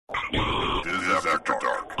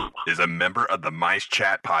is a member of the Mice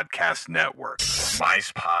Chat Podcast Network.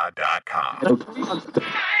 MicePod.com. Now, the podcast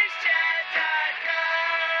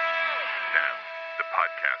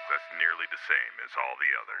that's nearly the same as all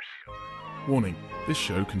the others. Warning, this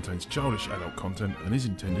show contains childish adult content and is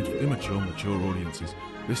intended for immature, mature audiences.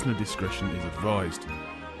 Listener discretion is advised.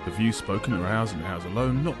 The views spoken are ours and ours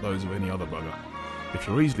alone, not those of any other bugger. If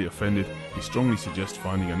you're easily offended, we strongly suggest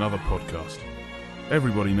finding another podcast.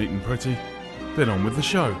 Everybody neat and pretty, then on with the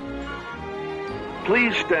show.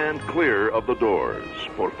 Please stand clear of the doors.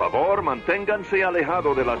 Por favor, manténganse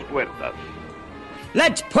alejado de las puertas.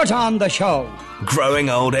 Let's put on the show. Growing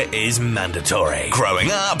older is mandatory.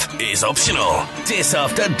 Growing up is optional. Dis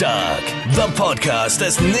After Dark, the podcast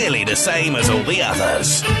that's nearly the same as all the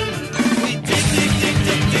others.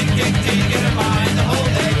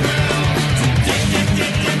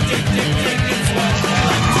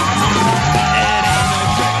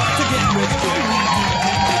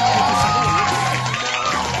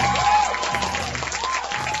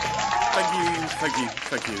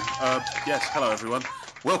 Thank you. Yes, hello everyone.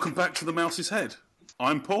 Welcome back to the Mouse's Head.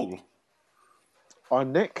 I'm Paul.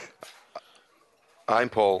 I'm Nick. I'm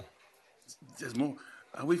Paul. There's more.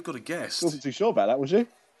 We've got a guest. I wasn't too sure about that, was you?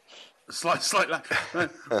 Slight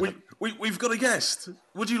we've got a guest.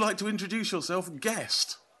 Would you like to introduce yourself,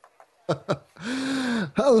 guest?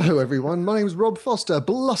 Hello everyone, my name's Rob Foster.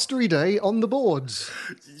 Blustery day on the boards.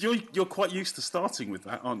 You're quite used to starting with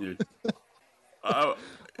that, aren't you?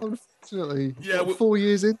 Unfortunately, yeah, 4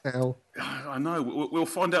 years in now. I know. We'll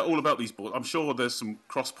find out all about these boards. I'm sure there's some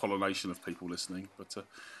cross-pollination of people listening, but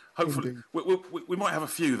hopefully we might have a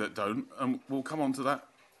few that don't, and we'll come on to that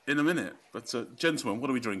in a minute. But gentlemen, what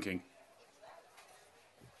are we drinking?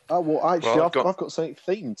 I've got something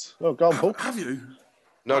themed. Oh, go on, Paul. Have you?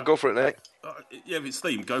 No, go for it, Nick. Yeah, if it's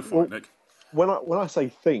themed, go for it, Nick. When I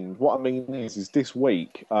say themed, what I mean is this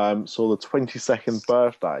week saw the 22nd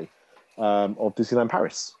birthday of Disneyland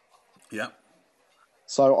Paris. Yeah.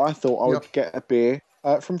 So I thought I would get a beer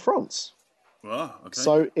from France. Oh, okay.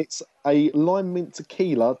 So it's a lime mint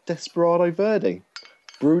tequila Desperado Verde,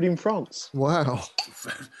 brewed in France. Wow.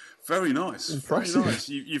 Very nice. Impressive. Very nice.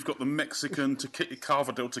 You've got the Mexican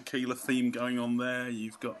Cava del Tequila theme going on there.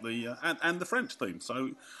 You've got the and the French theme.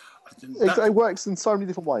 So it works in so many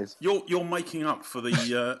different ways. You're making up for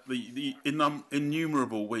the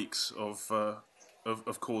innumerable weeks of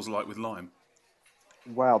Coors Light with lime.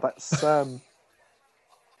 Wow, that's.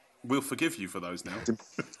 We'll forgive you for those now.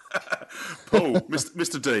 Paul,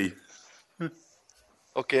 Mr. D.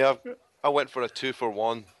 Okay, I went for a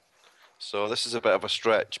 2-for-1, so this is a bit of a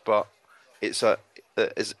stretch, but as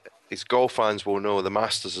golf fans will know, the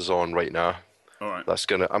Masters is on right now. All right.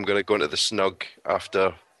 I'm gonna go into the snug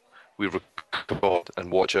after we record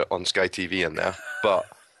and watch it on Sky TV in there. But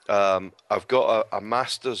I've got a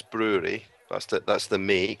Masters brewery. That's the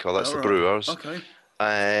make, or that's the brewers. Okay.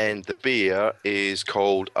 And the beer is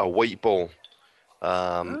called a White Bull.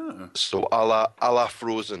 So a la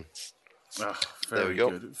Frozen. There we go.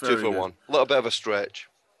 Good. 2-for-1. A little bit of a stretch.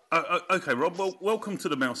 Okay, Rob. Well, welcome to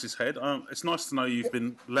the Mouse's Head. It's nice to know you've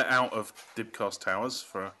been let out of Dibcast Towers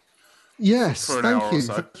for an hour or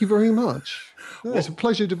so. Thank you very much. No, it's a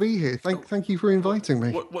pleasure to be here. Thank you for inviting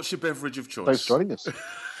me. What's your beverage of choice? Thanks for joining us.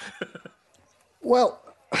 Well,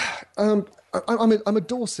 I'm a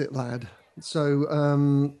Dorset lad. So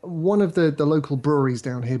one of the local breweries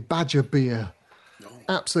down here, Badger Beer,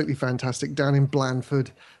 absolutely fantastic, down in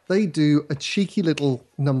Blandford. They do a cheeky little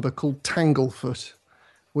number called Tanglefoot,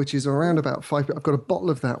 which is around about 5. I've got a bottle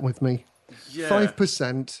of that with me. Yeah.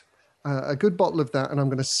 5%, a good bottle of that, and I'm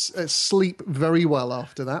going to sleep very well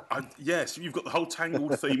after that. Yes, you've got the whole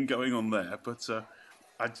Tangled theme going on there, but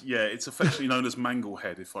it's affectionately known as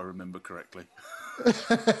Manglehead, if I remember correctly.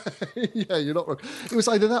 Yeah, you're not wrong. It was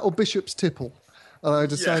either that or Bishop's Tipple. I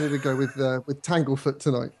decided to go with Tanglefoot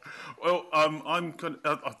tonight. Well, I'm going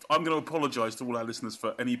to apologise to all our listeners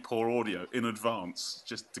for any poor audio in advance,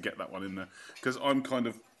 just to get that one in there, because I'm kind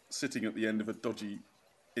of sitting at the end of a dodgy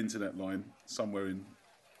internet line somewhere in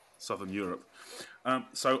Southern Europe.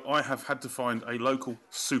 So I have had to find a local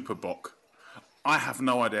Super Bock. I have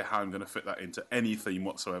no idea how I'm going to fit that into any theme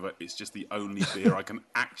whatsoever. It's just the only beer I can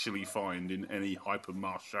actually find in any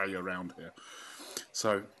hypermarché around here.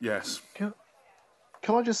 So, yes. Can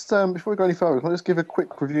I just, before we go any further, can I just give a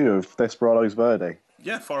quick review of Desperados Verde?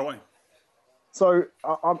 Yeah, far away. So,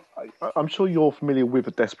 I'm sure you're familiar with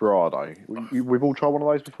a Desperado. We've all tried one of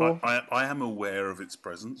those before? I am aware of its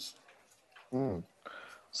presence. Mm.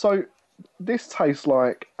 So, this tastes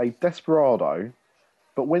like a Desperado,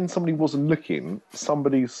 but when somebody wasn't looking,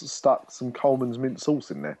 somebody's stuck some Coleman's mint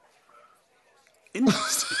sauce in there.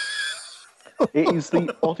 Interesting. It is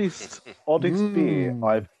the oddest beer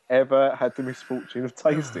I've ever had the misfortune of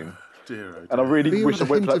tasting. Dear, oh dear. And I really Beer wish I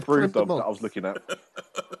with a went for hint that of brew creme de dog that menthe. I was looking at.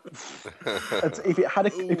 If it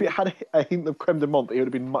had a hint of creme de menthe, it would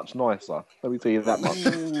have been much nicer. Let me tell you that much.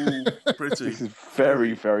 Ooh, pretty. This is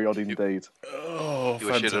very, very odd indeed. Oh, You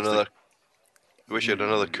wish you had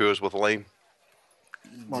another Coors with lime.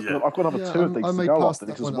 My Yeah. God, I've got another Yeah, two of I these to may go pass after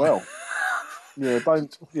that this as one well. Wow. They're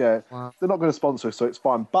not going to sponsor us, so it's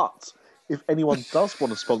fine. But if anyone does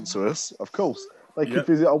want to sponsor us, of course, they can Yep.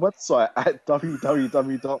 visit our website at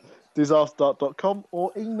www.disasterdark.com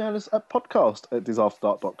or email us at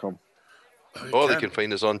podcast@disasterdark.com. Or they can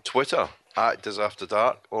find us on Twitter at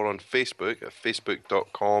DisAfterDark or on Facebook at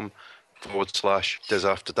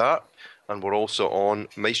facebook.com/DisAfterDark. And we're also on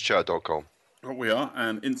MiceChat.com. Well, we are,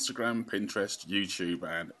 and Instagram, Pinterest, YouTube,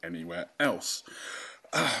 and anywhere else.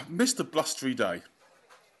 Mr. Blustery Day,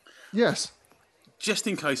 Yes. just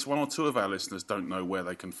in case one or two of our listeners don't know where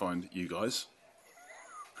they can find you guys,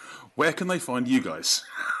 where can they find you guys?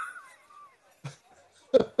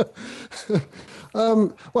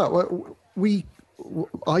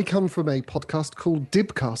 I come from a podcast called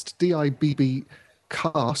Dibcast,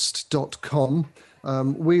 DIBBcast.com.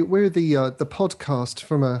 We're the podcast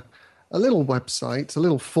from a little website, a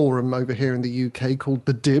little forum over here in the UK called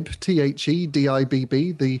the Dib,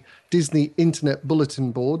 THEDIBB, the Disney Internet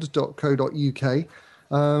Bulletin Board.co.uk.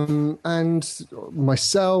 And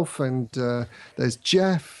myself, and there's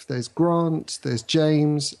Jeff, there's Grant, there's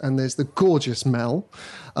James, and there's the gorgeous Mel.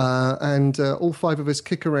 And all five of us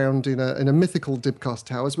kick around in a mythical Dibcast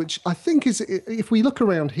Towers, which I think is, if we look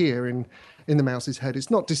around here in the Mouse's Head,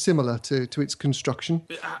 it's not dissimilar to its construction.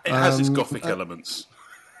 It has its gothic elements.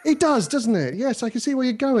 It does, doesn't it? Yes, I can see where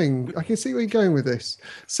you're going. I can see where you're going with this.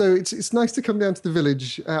 So it's nice to come down to the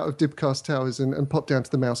village out of Dibcast Towers and pop down to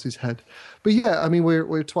the Mouse's Head. But yeah, I mean,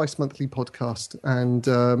 we're a twice monthly podcast and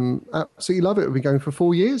absolutely love it. We've been going for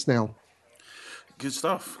 4 years now. Good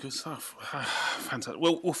stuff, good stuff. Fantastic.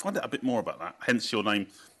 Well, we'll find out a bit more about that. Hence your name,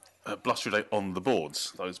 Blustery Day on the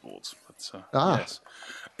boards, those boards. But, yes,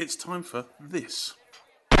 it's time for this.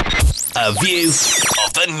 A view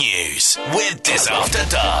of the news with Dis After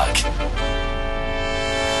Dark.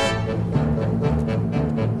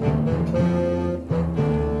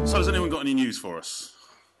 So has anyone got any news for us?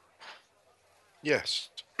 Yes.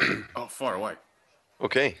 Oh, fire away.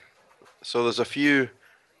 Okay. So there's a few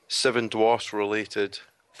Seven Dwarfs related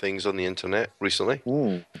things on the internet recently.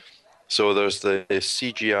 So there's the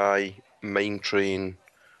CGI Mine Train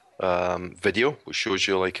video, which shows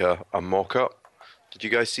you like a mock-up. Did you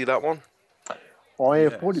guys see that one? I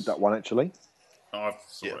avoided that one, actually. I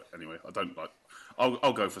saw it anyway. I don't like.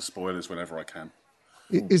 I'll go for spoilers whenever I can.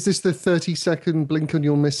 Is this the 30-second blink and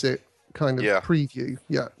you'll miss it kind of preview?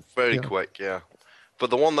 Yeah. Very quick, yeah.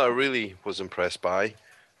 But the one that I really was impressed by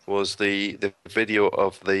was the video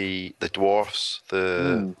of the dwarfs,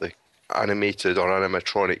 the animated or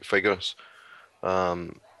animatronic figures,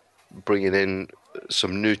 bringing in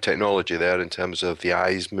some new technology there in terms of the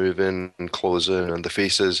eyes moving and closing and the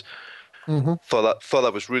faces. Thought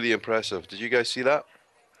that was really impressive. Did you guys see that?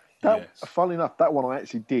 Funnily enough, that one I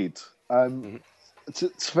actually did.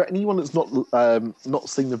 For anyone that's not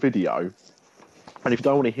seen the video, and if you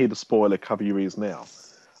don't want to hear the spoiler, cover your ears now.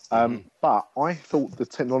 But I thought the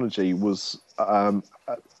technology was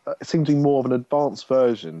seemed to be more of an advanced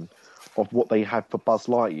version of what they had for Buzz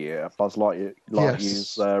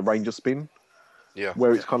Lightyear's Ranger Spin. Yeah.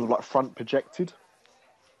 Where it's kind of like front projected.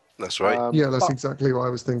 That's right. That's exactly what I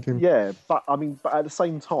was thinking. Yeah, but at the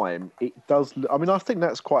same time, it does. I mean, I think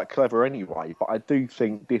that's quite clever anyway. But I do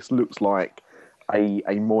think this looks like a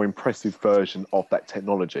more impressive version of that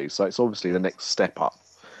technology. So it's obviously the next step up.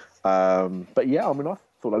 But yeah, I mean, I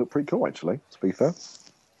thought that looked pretty cool actually. To be fair.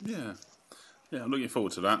 Yeah, I'm looking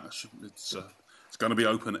forward to that. It's going to be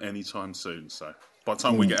open anytime soon. So by the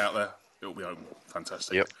time we get out there, it'll be open.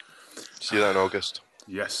 Fantastic. Yep. See you there in August.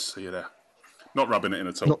 Yes, see you there. Not rubbing it in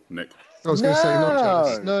at all, Nick. I was going to say, not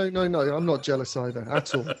jealous. No, I'm not jealous either,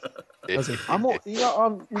 at all. I'm not.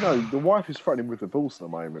 The wife is threatening with divorce at the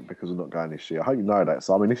moment because we're not going this year. I hope you know that.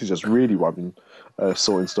 So I mean, this is just really what I've been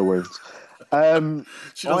sorting stories.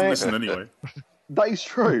 She doesn't listen anyway. That is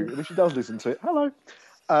true. And if she does listen to it, hello.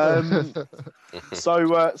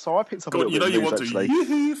 So I picked up a little bit of news, you want actually. to.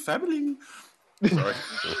 Yoo-hoo, family. Sorry.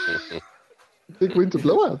 Big winter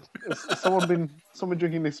blowout. Someone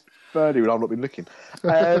drinking this birdie when I've not been looking.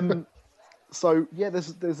 So yeah,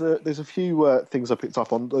 there's a few things I picked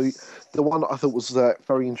up on. The one that I thought was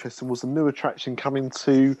very interesting was the new attraction coming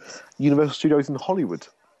to Universal Studios in Hollywood,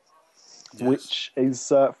 which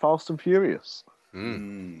is Fast and Furious.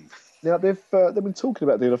 Now they've been talking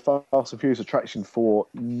about doing a Fast and Furious attraction for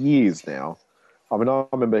years now. I mean, I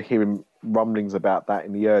remember hearing rumblings about that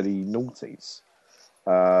in the early noughties.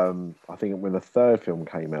 I think when the third film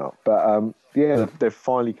came out, but they've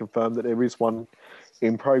finally confirmed that there is one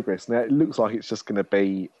in progress. Now it looks like it's just going to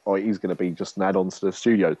be, or it is going to be, just an add-on to the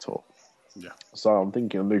studio tour. Yeah. So I'm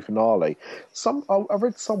thinking a new finale. I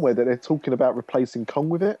read somewhere that they're talking about replacing Kong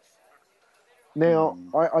with it. Now,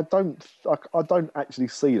 I don't actually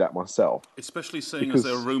see that myself. Especially seeing as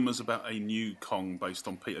there are rumours about a new Kong based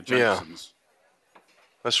on Peter Jackson's. Yeah.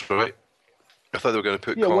 That's right. I thought they were going to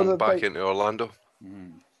put Kong back into Orlando.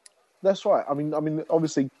 That's right. I mean,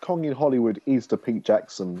 obviously, Kong in Hollywood is the Pete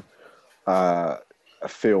Jackson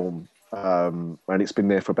film, and it's been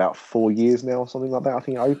there for about 4 years now, or something like that. I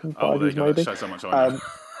think it opened 5 years, maybe. That shows how much I know.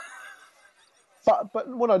 But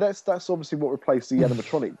well, no, that's obviously what replaced the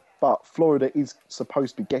animatronic. But Florida is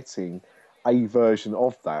supposed to be getting a version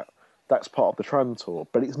of that. That's part of the Tram Tour,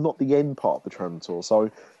 but it's not the end part of the Tram Tour.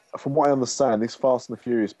 So, from what I understand, this Fast and the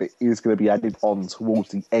Furious bit is going to be added on towards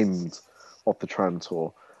the end of the Tram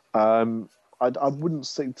Tour. I wouldn't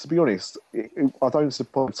say, to be honest, I don't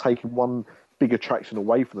support taking one big attraction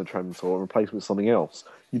away from the Tram Tour and replace it with something else.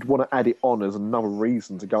 You'd want to add it on as another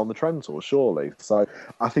reason to go on the Tram Tour, surely. So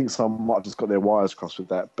I think some might have just got their wires crossed with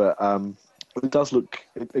that. But it does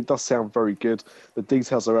it does sound very good. The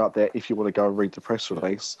details are out there if you want to go and read the press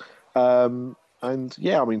release. And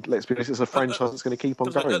yeah, I mean, let's be honest, it's a franchise that's going to keep on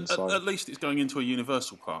going. At least it's going into a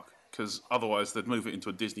Universal park, because otherwise they'd move it into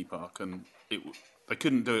a Disney park, and they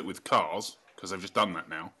couldn't do it with Cars, because they've just done that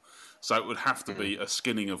now. So it would have to be a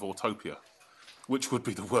skinning of Autopia, which would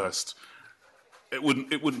be the worst. It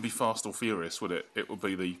wouldn't be Fast or Furious, would it? It would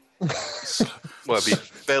be the... Well, it'd be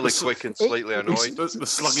fairly quick and slightly annoying. The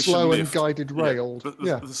sluggish slow and and guided rail.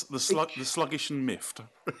 The sluggish and miffed.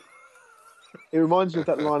 It reminds me of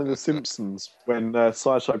that line in The Simpsons when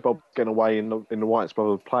Sideshow Bob's getting away in the White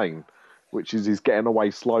Brother plane, which is he's getting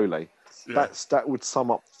away slowly. Yeah. That would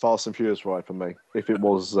sum up Fast and Furious ride for me if it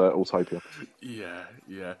was Autopia.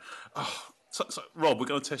 Yeah. Oh, so, Rob, we're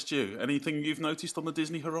going to test you. Anything you've noticed on the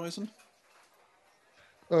Disney horizon?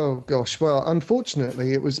 Oh gosh, well,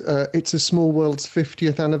 unfortunately, It's a Small World's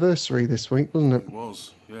 50th anniversary this week, wasn't it? It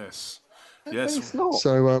was, yes. It's not.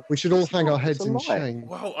 So we should all hang our heads in shame.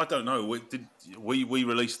 Well, I don't know. We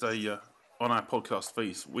released on our podcast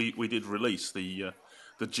feed. We did release the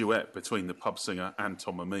duet between the pub singer and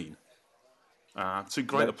Tom Amin. To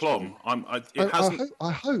great aplomb.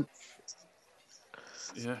 I hope.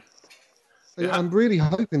 Yeah. I'm really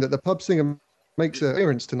hoping that the pub singer makes an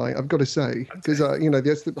appearance tonight, I've got to say, because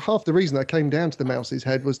half the reason I came down to the Mouse's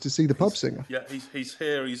Head was to see the pub singer. Yeah, he's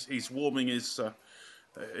here. He's warming his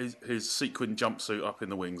sequin jumpsuit up in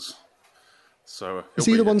the wings. So is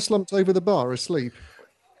he the one slumped over the bar asleep?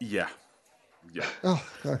 Yeah. Oh,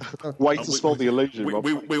 wait to spoil the illusion.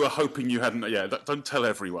 We were hoping you hadn't. Yeah, don't tell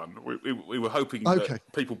everyone. We were hoping that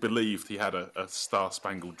people believed he had a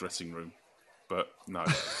star-spangled dressing room, but no.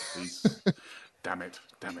 He's damn it,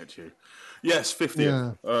 you. Yes,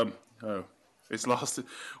 50th. Yeah. It's lasted.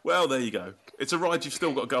 Well, there you go. It's a ride you've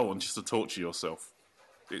still got to go on just to torture yourself.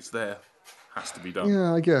 It's there. Has to be done.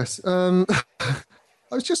 Yeah, I guess. I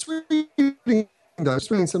was just reading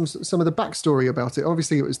some of the backstory about it.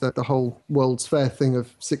 Obviously, it was the whole World's Fair thing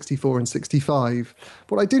of 64 and 65.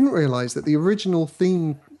 But I didn't realise that the original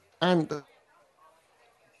theme and the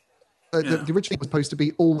original was supposed to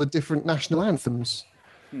be all the different national anthems.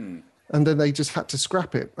 And then they just had to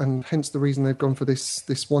scrap it, and hence the reason they've gone for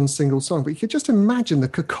this one single song. But you could just imagine the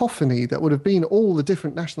cacophony that would have been all the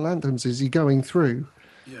different national anthems as you're going through.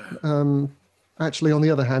 Yeah. Actually, on the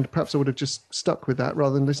other hand, perhaps I would have just stuck with that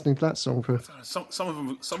rather than listening to that song for some of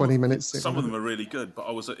them, 20 minutes. Some of them are really good, but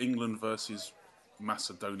I was at England versus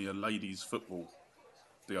Macedonia ladies football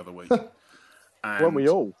the other week. Weren't we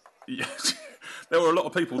all? Yeah, there were a lot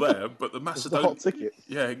of people there, but the Macedonian hot ticket.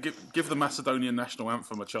 Yeah, give the Macedonian national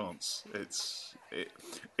anthem a chance. It's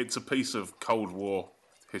a piece of Cold War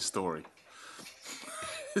history.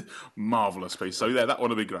 Marvellous piece. So yeah, that one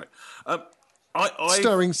will be great.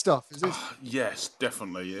 Stirring stuff, is it? Yes,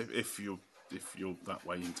 definitely. If you're that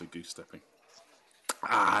way into goose stepping.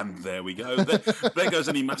 And there we go. There goes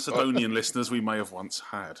any Macedonian listeners we may have once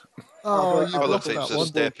had. Other types of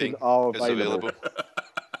stepping is available.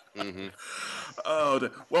 Mm-hmm. Oh,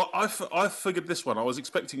 dear. Well, I figured this one. I was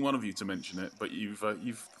expecting one of you to mention it, but you've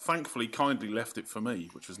thankfully kindly left it for me,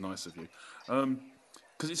 which was nice of you,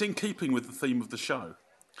 because it's in keeping with the theme of the show.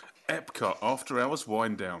 Epcot After Hours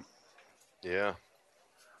Wind Down. Yeah.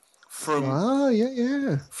 From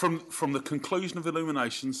yeah. From the conclusion of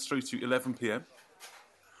Illuminations through to 11 p.m.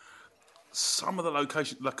 some of the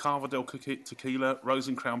locations, La Cava del Tequila, Rose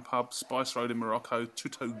and Crown Pub, Spice Road in Morocco,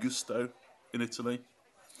 Tutto Gusto in Italy,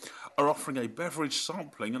 are offering a beverage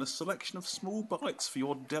sampling and a selection of small bites for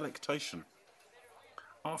your delectation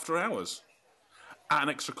after hours at an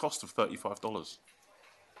extra cost of $35.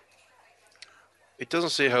 It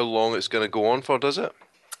doesn't say how long it's going to go on for, does it?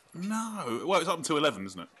 No. Well, it's up until 11,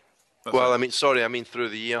 isn't it? That's Well, it. I mean through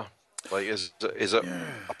the year. Like, is it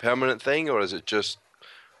a permanent thing, or is it just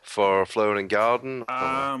for Flower and Garden?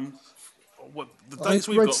 What the dates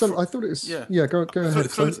we've got? I thought it was. Yeah, go ahead.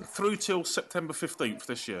 Through till September 15th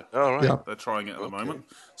this year. All right. Yeah. They're trying it at the moment,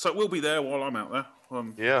 so it will be there while I'm out there.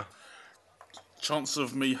 Yeah. Chance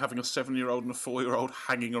of me having a 7-year-old and a 4-year-old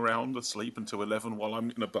hanging around asleep until 11 while I'm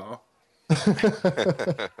in a bar.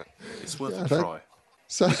 It's worth a try.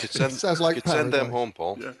 Sounds like you could send them paradise. home,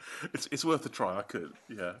 Paul. Yeah, it's worth a try. I could.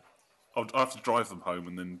 Yeah, I'll have to drive them home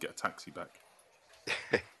and then get a taxi back.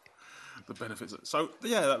 The benefits. So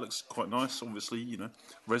yeah, that looks quite nice. Obviously,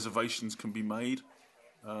 reservations can be made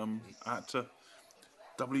at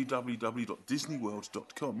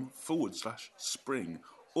www.disneyworld.com/spring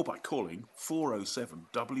or by calling 407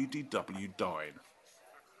 WDW-DINE.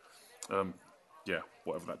 Yeah,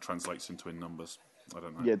 whatever that translates into in numbers. I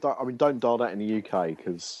don't know. Yeah, don't dial that in the UK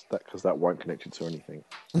because that won't connect you to anything.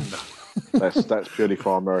 That's purely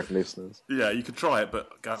for our American listeners. Yeah, you could try it, but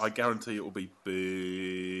I guarantee it will be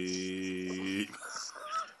beep.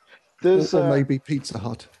 Or maybe Pizza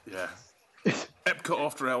Hut. Yeah. Epcot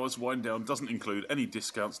After Hours Wind Down doesn't include any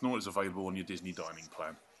discounts, nor is available on your Disney dining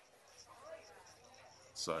plan.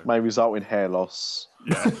 So may result in hair loss,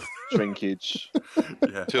 yeah, shrinkage.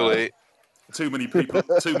 yeah. Too late. Too many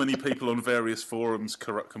people on various forums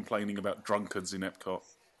complaining about drunkards in Epcot.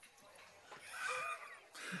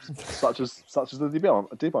 such as the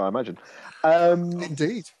dib, I imagine.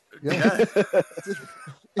 Indeed. Yeah.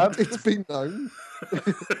 It's been known.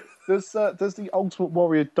 Does the Ultimate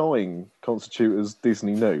Warrior dying constitute as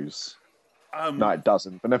Disney news? No, it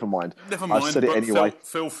doesn't. But never mind. I said it anyway.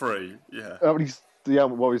 Feel free. Yeah. The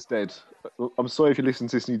Ultimate Warrior's dead. I'm sorry if you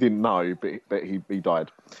listened to this and you didn't know, but he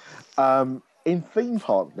died. In theme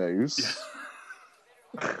park news,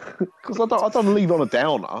 because I don't leave on a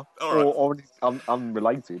downer or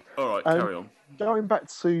unrelated. All right, carry on. Going back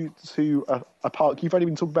to a park you've only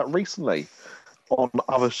been talking about recently on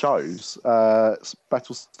other shows,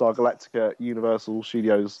 Battlestar Galactica Universal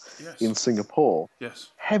Studios in Singapore.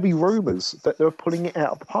 Yes. Heavy rumours that they're pulling it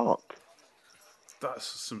out of the park. That's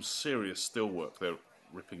some serious still work they're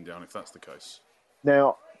ripping down, if that's the case.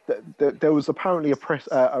 Now, there was apparently a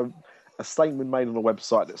statement made on the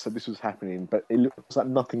website that said this was happening, but it looks like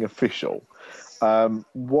nothing official.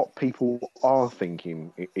 What people are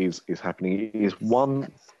thinking is happening is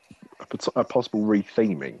one, a possible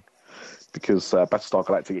retheming, because Battlestar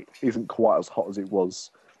Galactica isn't quite as hot as it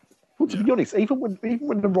was. Well, to be honest, even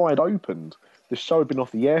when the ride opened, the show had been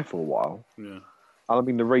off the air for a while. Yeah. I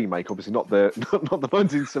mean, the remake, obviously, not the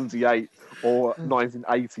 1978 or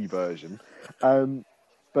 1980 version.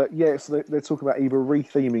 But yeah, so they're talking about either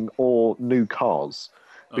retheming or new cars,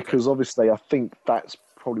 because obviously I think that's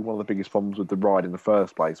probably one of the biggest problems with the ride in the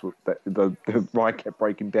first place. That the ride kept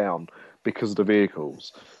breaking down because of the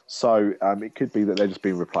vehicles. So it could be that they're just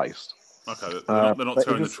being replaced. Okay, they're not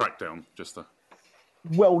tearing the track down, just the...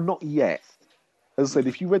 Well, not yet. As I said,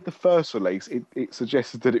 if you read the first release, it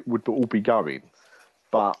suggested that it would all be going.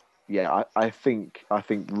 But yeah, I think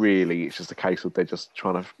really it's just a case of they're just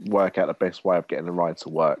trying to work out the best way of getting the ride to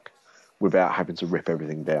work without having to rip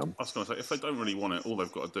everything down. I was going to say, if they don't really want it, all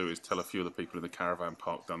they've got to do is tell a few of the people in the caravan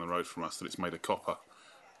park down the road from us that it's made of copper.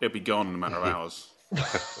 It'll be gone in a matter of hours.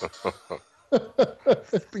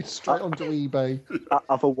 It'd be straight onto eBay.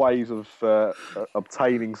 Other ways of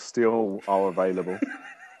obtaining steel are available.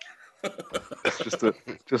 just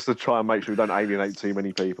to try and make sure we don't alienate too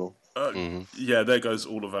many people. Yeah, there goes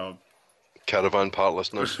all of our caravan park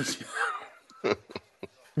listeners. I'm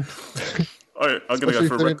going to go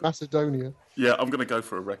for a record. Macedonia. Yeah, I'm going to go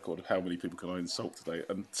for a record of how many people can I insult today.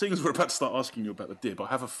 And seeing as we're about to start asking you about the dib, I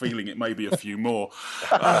have a feeling it may be a few more.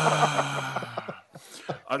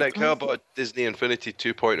 Nick, how about Disney Infinity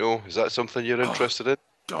 2.0? Is that something you're interested in?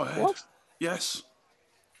 Go ahead. What? Yes.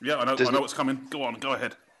 Yeah, I know what's coming. Go on, go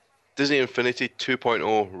ahead. Disney Infinity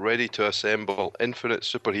 2.0, ready to assemble infinite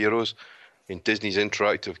superheroes in Disney's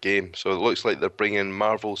interactive game. So it looks like they're bringing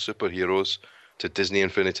Marvel superheroes to Disney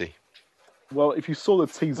Infinity. Well, if you saw the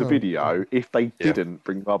teaser video, if they didn't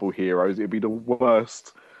bring Marvel heroes, it'd be the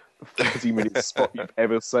worst 30-minute spot you've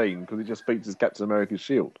ever seen, because it just features Captain America's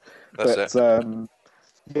shield. That's it.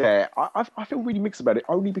 Yeah, I feel really mixed about it,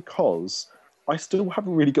 only because I still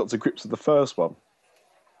haven't really got to grips with the first one.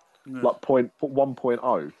 like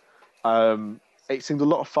 1.0. It seemed a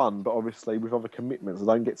lot of fun, but obviously with other commitments, I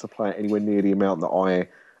don't get to play it anywhere near the amount that I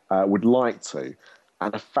would like to.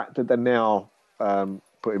 And the fact that they're now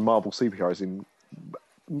putting Marvel superheroes in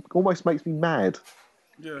almost makes me mad.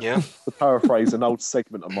 Yeah. To paraphrase an old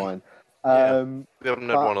segment of mine. We haven't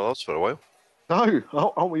had one of those for a while. No,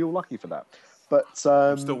 aren't we all lucky for that? But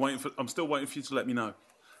I'm still waiting for you to let me know.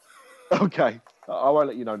 Okay, I won't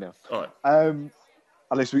let you know now. All right.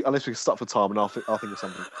 Unless we can stop for time, and I'll think of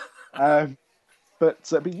something.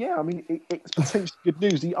 But yeah, I mean, it's potentially good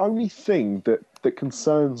news. The only thing that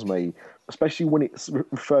concerns me, especially when it's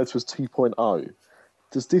referred to as 2.0,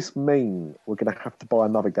 does this mean we're going to have to buy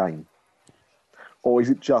another game? Or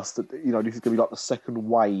is it just that, this is going to be like the second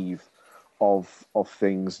wave of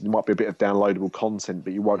things? There might be a bit of downloadable content,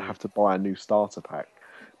 but you won't have to buy a new starter pack.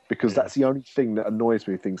 Because that's the only thing that annoys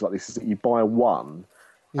me with things like this, is that you buy one,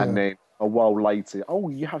 and then a while later,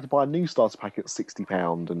 you have to buy a new starter pack at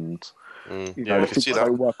 £60, and the things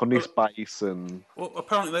don't work on this base. And well,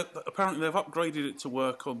 apparently they've upgraded it to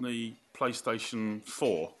work on the PlayStation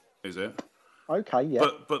 4. Is it? Okay, yeah.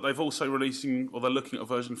 But they've also they're looking at a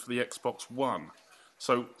version for the Xbox One.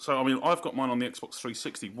 So I mean, I've got mine on the Xbox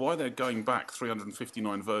 360. Why they're going back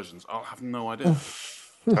 359 versions, I'll have no idea.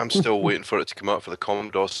 I'm still waiting for it to come out for the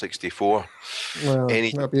Commodore 64. Well,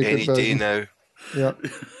 any day now. Yeah.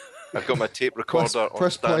 I've got my tape recorder.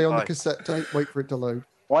 Press play on the cassette tape. Wait for it to load.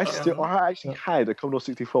 I actually had a Commodore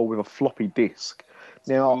 64 with a floppy disk.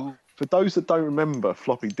 Now, for those that don't remember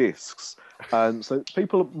floppy disks, so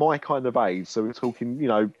people at my kind of age, so we're talking,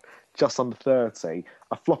 just under 30,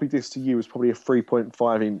 a floppy disk to you was probably a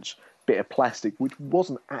 3.5-inch bit of plastic, which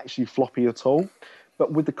wasn't actually floppy at all.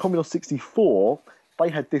 But with the Commodore 64, they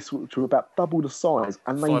had discs which were about double the size,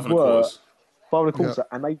 and they were 5.25,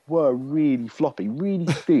 and they were really floppy, really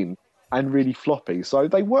thin, and really floppy. So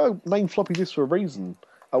they were named floppy disks for a reason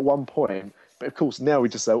at one point. But of course, now we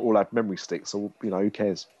just all have memory sticks, so who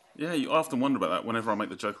cares? Yeah, I often wonder about that whenever I make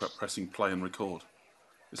the joke about pressing play and record.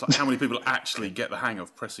 It's like, how many people actually get the hang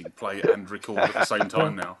of pressing play and record at the same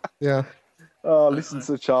time now? Yeah. Oh, listen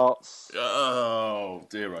to the charts. Oh,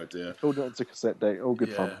 dear, oh, dear. All done to cassette date. All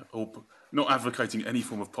good fun. Not advocating any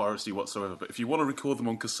form of piracy whatsoever, but if you want to record them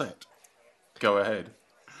on cassette, go ahead.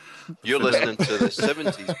 You're listening to the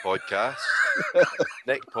 70s podcast.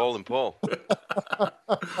 Nick, Paul and Paul.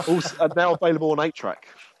 Also, and now available on 8-track.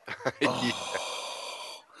 Do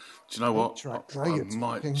you know what? I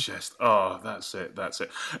might just... Oh, that's it.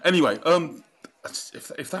 Anyway,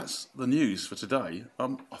 if that's the news for today,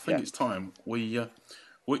 I think it's time we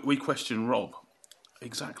question Rob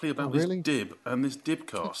exactly about this dib and this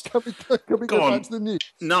dibcast. Can we go back to the news?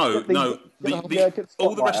 No.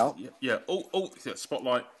 All the rest...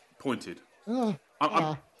 spotlight pointed.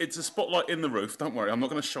 It's a spotlight in the roof. Don't worry, I'm not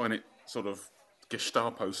going to shine it sort of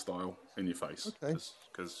Gestapo style in your face. Okay.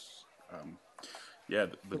 Because...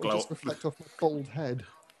 the glow just reflect off my bald head.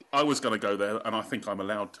 I was going to go there, and I think I'm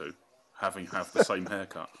allowed to, having have the same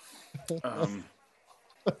haircut.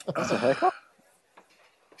 That's a haircut?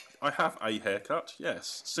 I have a haircut,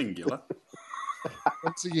 yes, singular.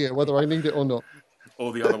 Once a year, whether I need it or not.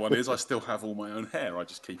 Or the other one is I still have all my own hair. I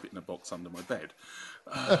just keep it in a box under my bed.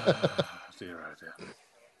 Dear, oh dear.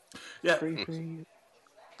 Yeah. Creepy.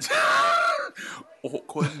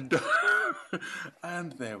 Awkward.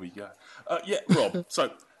 And there we go. Rob,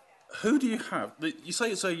 so who do you have? You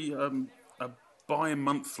say it's a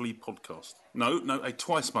bi-monthly podcast. No, a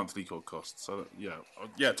twice-monthly podcast. So,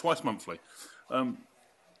 twice monthly.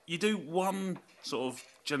 You do one sort of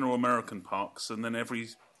general American parks, and then every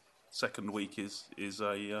second week is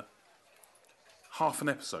a half an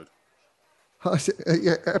episode.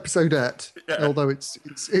 Episodette. Yeah. Although it's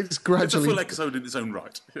gradually... It's a full episode in its own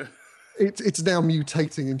right. It's now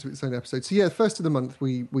mutating into its own episode. So first of the month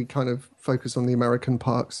we kind of focus on the American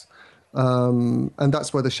parks, and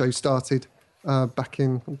that's where the show started back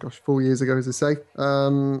in 4 years ago, as I say.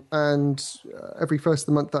 And every first of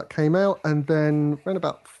the month that came out, and then around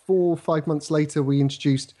about 4 or 5 months later we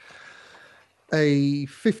introduced a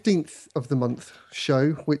 15th of the month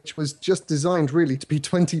show, which was just designed really to be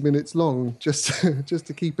 20 minutes long, just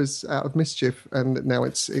to keep us out of mischief. And now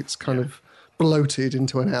it's kind of bloated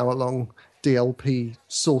into an hour-long DLP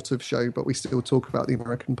sort of show, but we still talk about the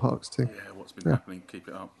American parks too. Yeah, what's been happening? Keep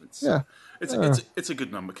it up. It's a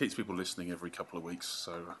good number. Keeps people listening every couple of weeks.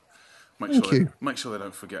 So make sure they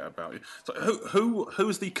don't forget about you. So who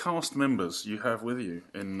is the cast members you have with you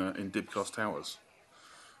in Dibcast Towers?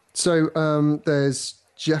 So there's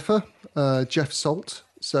Jeff Salt.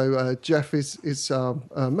 So Jeff is our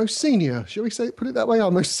most senior, shall we say, put it that way,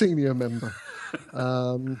 our most senior member.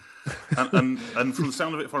 and from the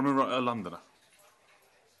sound of it, if I remember right, a Londoner.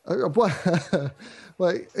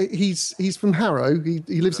 Well, he's from Harrow.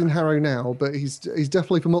 He lives in Harrow now, but he's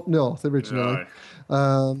definitely from up north originally.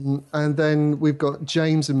 Right. And then we've got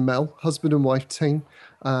James and Mel, husband and wife team,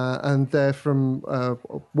 and they're from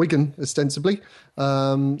Wigan ostensibly.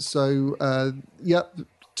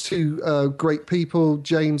 Two great people.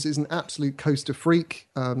 James is an absolute coaster freak,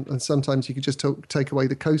 and sometimes you could just take away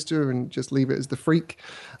the coaster and just leave it as the freak.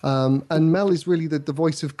 And Mel is really the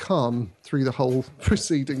voice of calm through the whole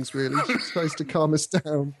proceedings, really. She's supposed to calm us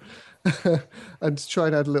down and to try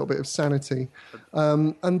and add a little bit of sanity.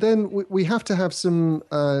 And then we have to have some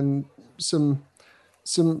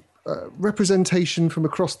representation from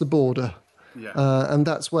across the border. Yeah. And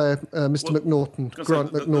that's where Mr.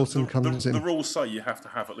 Grant McNaughton comes in. The rules say you have to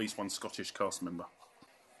have at least one Scottish cast member.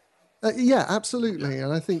 Yeah, absolutely.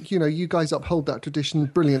 And I think, you guys uphold that tradition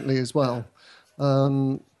brilliantly as well.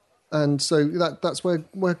 And so that's where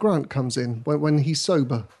Grant comes in, when he's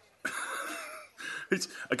sober.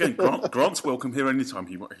 Grant's welcome here anytime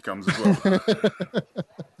he comes as well.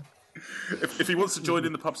 If he wants to join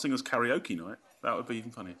in the Pub Singers karaoke night, that would be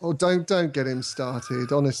even funnier. Oh, don't get him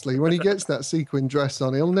started. Honestly, when he gets that sequin dress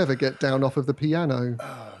on, he'll never get down off of the piano.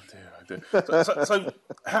 Oh dear. So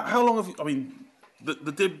how long have you? I mean,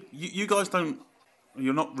 the dib. You guys don't.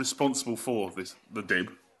 You're not responsible for the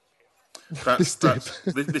dib. This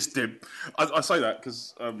dib. I say that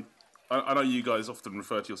because I know you guys often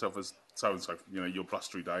refer to yourself as so and so. Your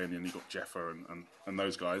blustery day, and then you've got Jeffer and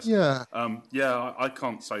those guys. Yeah. I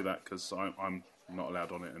can't say that because I'm not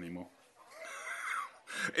allowed on it anymore.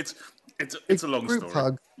 It's a long group story.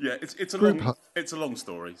 Hug. Yeah, it's a long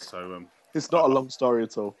story. So it's not a long story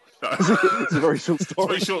at all. It's a very short story. It's a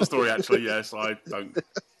very short story, actually. Yes, I don't.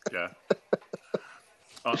 Yeah,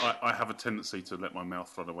 I have a tendency to let my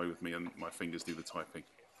mouth run away with me and my fingers do the typing,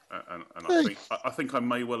 and I think I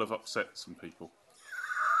may well have upset some people.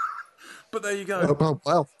 But there you go. Oh,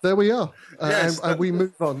 well, there we are. Yes, and we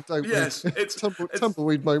move on, don't we? Yes, it's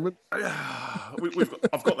tumbleweed moment.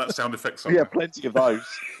 I've got that sound effect somewhere. Yeah, plenty of those.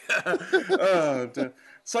 Oh, dear.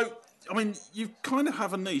 So, I mean, you kind of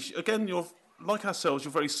have a niche. Again, you're like ourselves.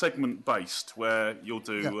 You're very segment-based, where you'll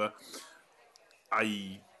do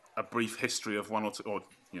a brief history of one or two, or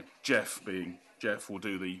Jeff will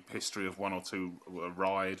do the history of one or two, a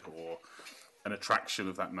ride or an attraction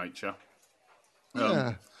of that nature.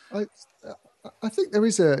 Yeah. I think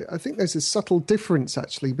there's a subtle difference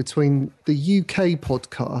actually between the UK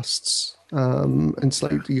podcasts and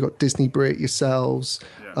so you got Disney Brit yourselves.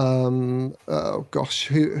 Yeah. Oh gosh,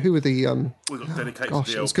 who are the We've got dedicated gosh,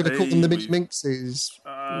 to the I was going to call them the Mini Minxes,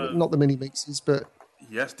 not the Mini Minxes, but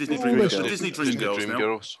yes, Disney Dream Girls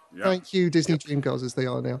now. Yeah. Thank you, Disney Dream Girls, as they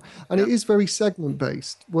are now. And it is very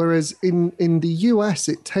segment-based, whereas in the US,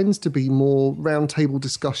 it tends to be more roundtable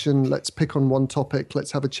discussion, let's pick on one topic,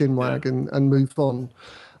 let's have a chinwag and move on.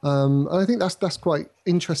 And I think that's quite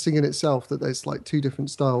interesting in itself, that there's like two different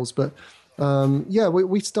styles. But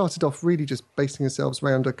we started off really just basing ourselves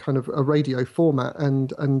around a kind of a radio format,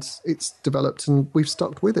 and it's developed, and we've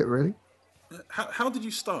stuck with it, really. How did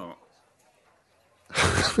you start?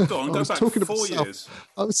 Go back 4 years.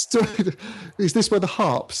 I was talking. Is this where the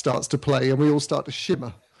harp starts to play and we all start to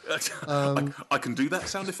shimmer? I can do that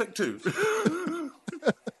sound effect too.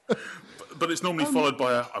 but it's normally followed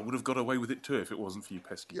by I would have got away with it too if it wasn't for you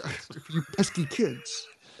pesky kids. You pesky kids.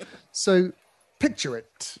 So, picture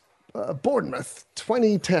it. Bournemouth,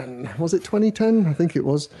 2010. Was it 2010? I think it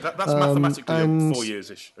was. That's mathematically 4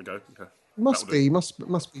 years-ish ago. Okay. Must be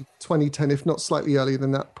 2010, if not slightly earlier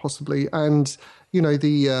than that, possibly. And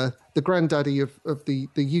the granddaddy of the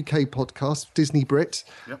UK podcast, Disney Brit,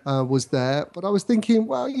 was there. But I was thinking,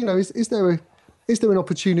 well, is there an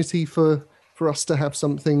opportunity for us to have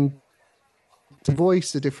something to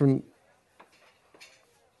voice a different?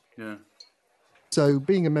 Yeah. So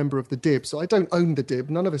being a member of the DIB, so I don't own the DIB.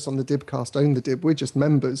 None of us on the DIBcast own the DIB. We're just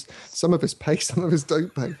members. Some of us pay, some of us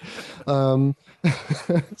don't pay.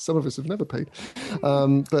 Some of us have never paid.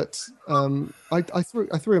 But I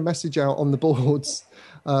threw a message out on the boards,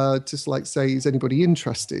 just like say, is anybody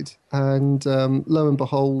interested? And lo and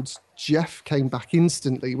behold, Jeff came back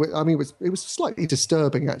instantly. I mean, it was slightly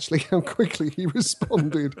disturbing, actually, how quickly he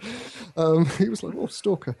responded. He was like, oh,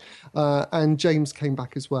 stalker. And James came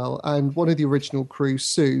back as well. And one of the original crew,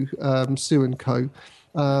 Sue and co.,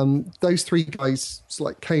 those three guys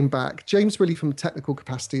came back. James really from a technical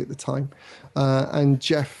capacity at the time. And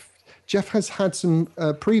Jeff has had some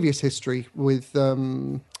previous history with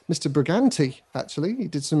Mr. Briganti, actually. He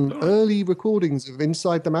did some early recordings of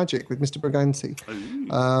Inside the Magic with Mr. Briganti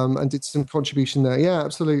and did some contribution there. Yeah,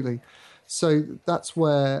 absolutely. So that's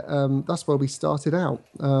where we started out,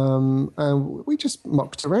 and we just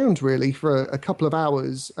mucked around really for a couple of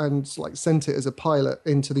hours and like sent it as a pilot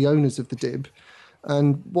into the owners of the Dib.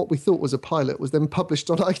 And what we thought was a pilot was then published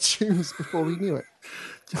on iTunes before we knew it.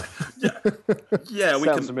 Yeah, we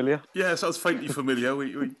sounds familiar. Yeah, sounds faintly familiar.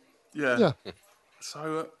 Yeah.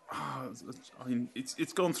 So, I mean,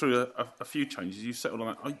 it's gone through a few changes. You settled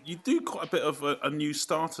on that. You do quite a bit of a new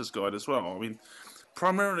starter's guide as well. I mean,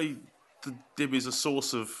 primarily the Dib is a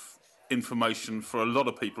source of information for a lot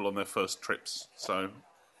of people on their first trips. So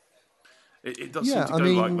it does seem to go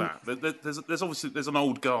like that. There's an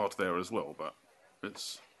old guard there as well, but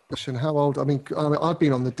it's. And how old? I mean, I've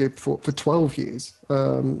been on the Dib for 12 years,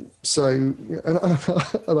 and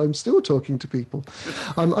I'm still talking to people.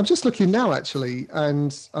 I'm just looking now, actually,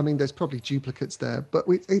 and I mean, there's probably duplicates there, but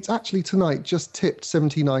it's actually tonight just tipped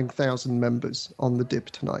 79,000 members on the Dib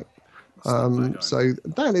tonight. So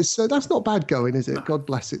that's not bad going, is it? No. God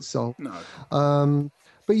bless its soul. No.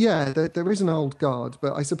 But yeah, there is an old guard.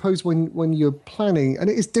 But I suppose when you're planning, and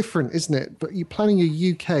it is different, isn't it? But you're planning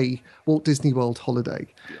a UK Walt Disney World holiday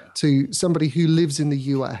to somebody who lives in the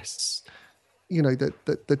US. You know,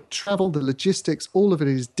 the travel, the logistics, all of it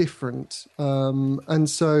is different. And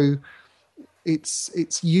so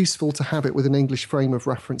it's useful to have it with an English frame of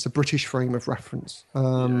reference, a British frame of reference.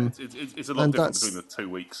 It's a lot different between the 2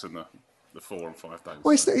 weeks and the 4 and 5 days.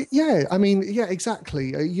 Well,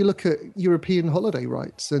 exactly. You look at European holiday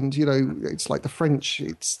rights, and you know it's like the French.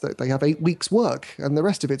 It's that they have 8 weeks' work, and the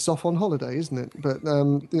rest of it's off on holiday, isn't it? But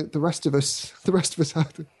the rest of us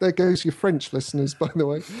have. There goes your French listeners, by the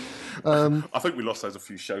way. I think we lost those a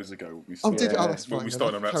few shows ago. When we started, that's fine. When we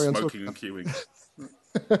started about smoking and queuing.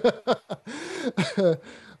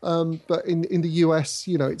 But in the US,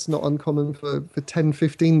 you know, it's not uncommon for 10,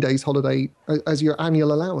 15 days holiday as your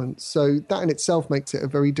annual allowance. So that in itself makes it a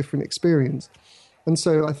very different experience. And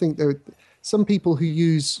so I think there are some people who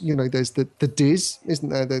use, you know, there's the Diz, isn't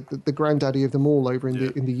there? The granddaddy of them all over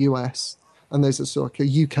in the US. And there's a sort of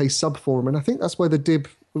a UK sub-forum. And I think that's where the Dib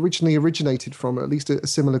originally originated from, or at least a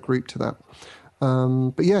similar group to that.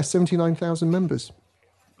 But yeah, 79,000 members.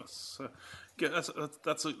 That's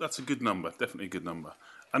a good number, definitely a good number.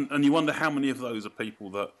 And you wonder how many of those are people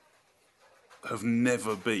that have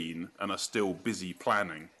never been and are still busy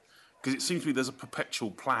planning, because it seems to me there's a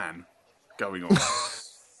perpetual plan going on.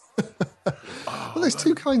 Well, there's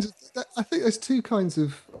two kinds of. I think there's two kinds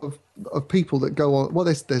of people that go on. Well,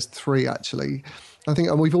 there's three actually. I think,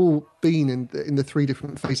 and we've all been in the 3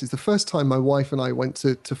 different phases. The first time my wife and I went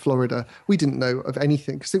to Florida, we didn't know of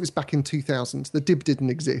anything because it was back in 2000. The Dib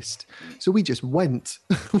didn't exist. So we just went.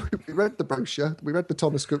 We read the brochure. We read the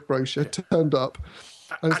Thomas Cook brochure, turned up.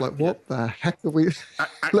 I was like, what the heck are we...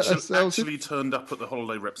 Actually turned up at the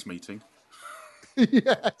holiday reps meeting.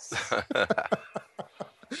 Yes.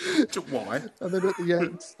 Why? And then at the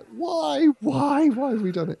end, why have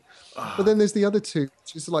we done it? But then there's the other two,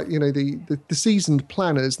 which is like, you know, the seasoned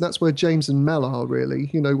planners. And that's where James and Mel are really.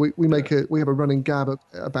 You know, we have a running gab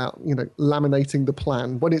about, you know, laminating the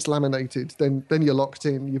plan. When it's laminated, then you're locked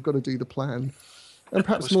in. You've got to do the plan. And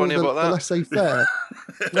perhaps more the laissez-faire.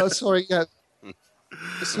 No, sorry, yeah.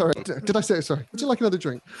 Sorry, did I say it? Sorry. Would you like another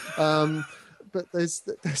drink? But there's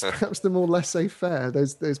perhaps the more laissez-faire.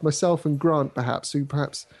 There's myself and Grant perhaps who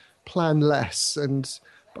perhaps plan less, and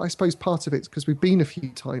I suppose part of it's because we've been a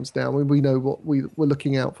few times now and we know what we're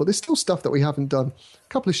looking out for. There's still stuff that we haven't done. A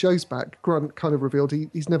couple of shows back, Grant kind of revealed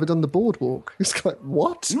he's never done the boardwalk. It's like,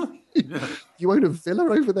 what? Yeah. You own a villa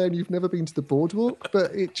over there and you've never been to the boardwalk?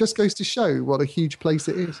 But it just goes to show what a huge place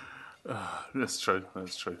it is. That's true.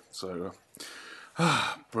 So,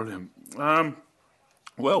 brilliant. Right.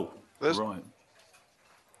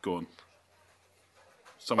 Go on.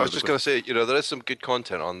 I was just going to say, you know, there is some good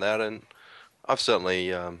content on there, and I've certainly,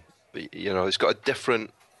 you know, it's got a different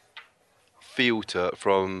feel to it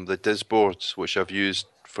from the Diz boards, which I've used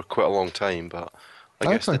for quite a long time. But I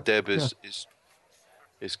guess the Dib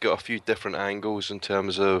it's got a few different angles in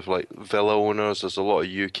terms of like villa owners. There's a lot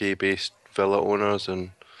of UK-based villa owners,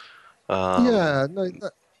 and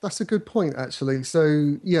that's a good point, actually.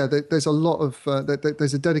 So, yeah, there's a lot of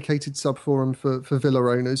there's a dedicated sub forum for villa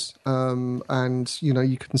owners, and you know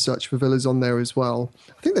you can search for villas on there as well.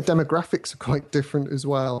 I think the demographics are quite different as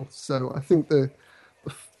well. So I think the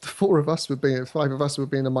 5 of us would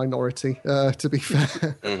be in a minority. To be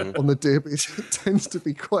fair, on the Dib, it tends to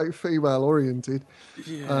be quite female oriented.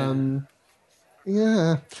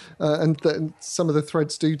 Yeah. And then some of the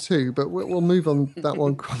threads do too, but we'll move on that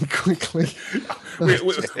one quite quickly. We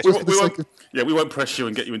won't press you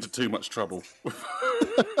and get you into too much trouble.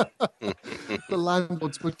 The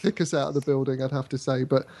landlords would kick us out of the building, I'd have to say.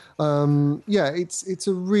 But yeah, it's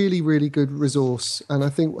a really, really good resource. And I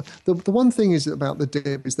think the one thing is about the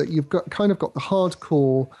Dib is that you've got the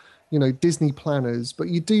hardcore, Disney planners, but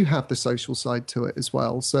you do have the social side to it as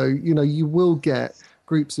well. So, you will get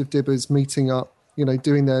groups of Dibbers meeting up,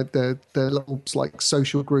 doing their little like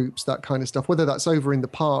social groups, that kind of stuff, whether that's over in the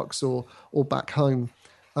parks or back home.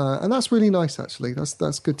 And that's really nice, actually.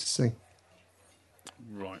 That's good to see.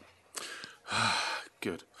 Right.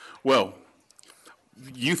 Good. Well,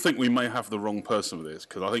 you think we may have the wrong person with this,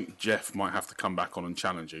 because I think Jeff might have to come back on and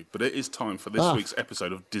challenge you. But it is time for this week's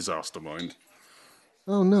episode of Disaster Mind.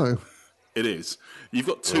 Oh, no. It is. You've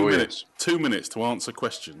got 2 minutes. 2 minutes to answer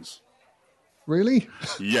questions. Really?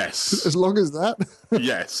 Yes. As long as that?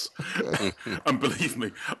 Yes. And believe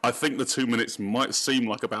me, I think the 2 minutes might seem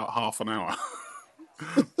like about half an hour.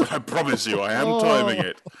 But I promise you, I am timing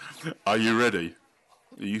it. Are you ready?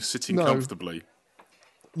 Are you sitting comfortably?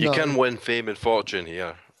 You can win fame and fortune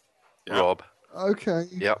here, Rob. Okay.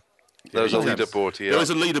 Yep. There's a leaderboard here. There is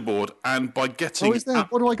a leaderboard, and by getting... Oh, is there?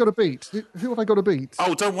 What do I got to beat? Who have I got to beat?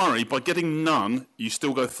 Oh, don't worry. By getting none, you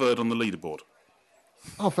still go third on the leaderboard.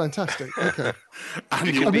 Oh, fantastic! Okay, and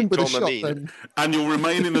you'll beat Tom and me. And you'll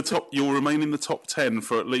remain in the top. You'll remain in the top 10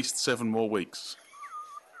 for at least 7 more weeks.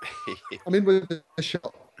 I'm in with a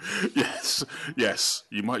shot. Yes,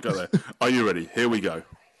 you might go there. Are you ready? Here we go.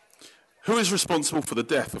 Who is responsible for the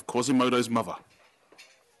death of Quasimodo's mother?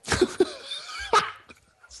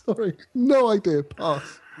 Sorry, no idea.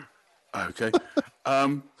 Pass. Okay.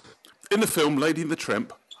 In the film Lady and the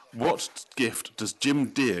Tramp, what gift does Jim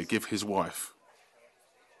Deere give his wife?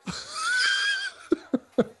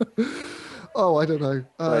 Oh, I don't know.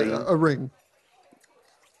 A ring.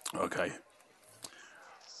 Okay.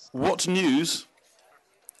 What news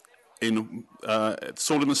in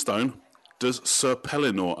Sword in the Stone does Sir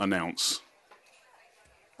Pellinor announce?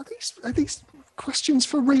 Are these questions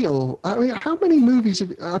for real? I mean, how many movies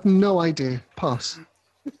I have no idea. Pass.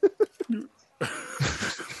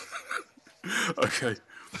 Okay.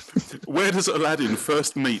 Where does Aladdin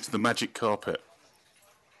first meet the magic carpet?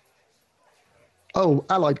 Oh,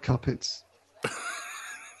 Allied Carpets.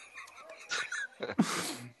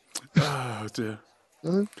 Oh dear.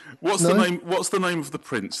 What's the name of the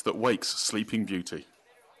prince that wakes Sleeping Beauty?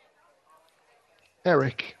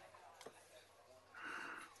 Eric.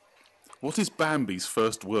 What is Bambi's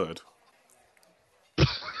first word?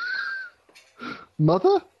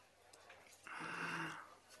 Mother?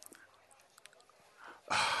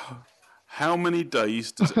 How many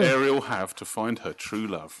days does Ariel have to find her true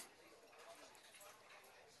love?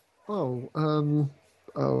 Oh,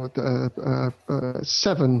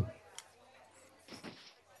 7.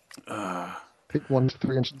 Pick 1 to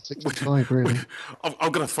 365, really.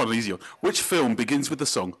 I'm going to find an easy one. Which film begins with the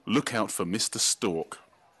song "Look Out for Mr. Stork"?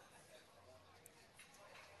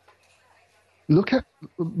 Look at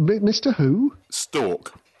Mr. Who?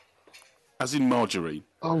 Stork, as in margarine.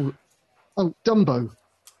 Oh, Dumbo.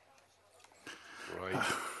 Right.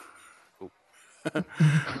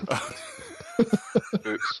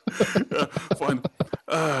 Fine.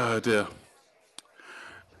 Oh dear.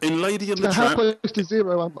 In Lady and the How Tramp. close to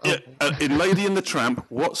 0? In Lady and the Tramp,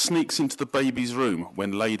 what sneaks into the baby's room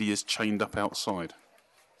when Lady is chained up outside?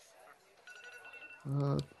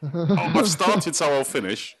 I've started, so I'll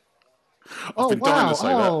finish. I've been dying to say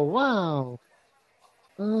that. Oh, wow.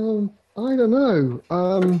 I don't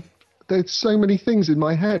know. There's so many things in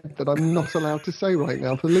my head that I'm not allowed to say right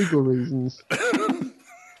now for legal reasons.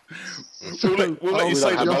 We'll let you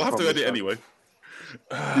say that, but I'll have to edit anyway.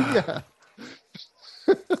 Yeah.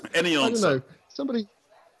 Any answer? I don't know. Somebody...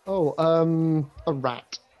 Oh, a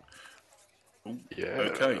rat. Yeah.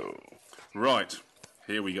 Okay. Right.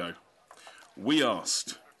 Here we go. We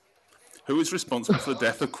asked, who is responsible for the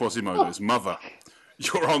death of Quasimodo's mother?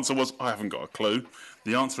 Your answer was, I haven't got a clue.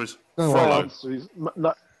 The answer is Frollo.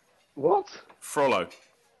 What? Frollo.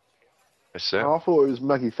 Yes, sir. I thought it was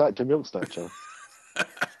Maggie Thatcher Milk Snatcher.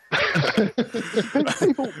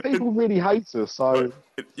 people really hate her, so...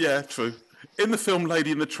 Yeah, true. In the film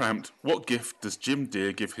Lady and the Tramp, what gift does Jim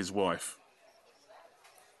Deere give his wife?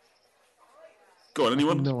 Go on,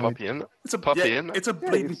 anyone? No, puppy, isn't it? It's a puppy, isn't it? It's a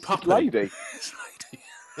bleeding puppy. It's lady. It's lady.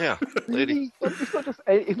 Yeah, lady.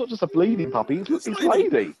 It's not just a bleeding puppy. It's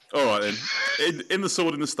lady. All right then. In the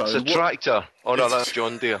Sword in the Stone. It's a tractor. Oh no, that's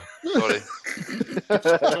John Deere. Sorry.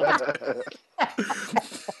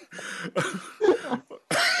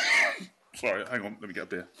 Sorry, hang on. Let me get a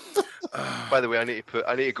beer. By the way, I need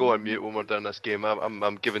to go on mute when we're done this game.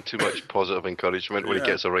 I'm giving too much positive encouragement when he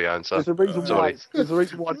gets a right answer. There's a reason why. There's a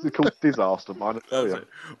reason why it's called disaster, man. I tell you.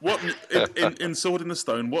 What in Sword in the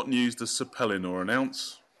Stone? What news does Sir Pellinor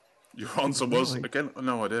announce? Your answer was again,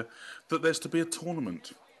 no idea, that there's to be a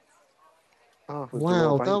tournament.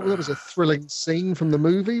 Wow, that was a thrilling scene from the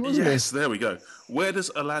movie, wasn't it? Yes, there we go. Where does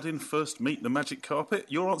Aladdin first meet the magic carpet?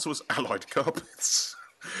 Your answer was Allied Carpets.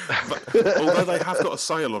 But, although they have got a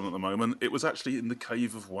sale on at the moment, it was actually in the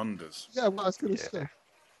Cave of Wonders. Yeah, well, I was going to say.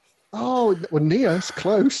 Oh, well, Neos,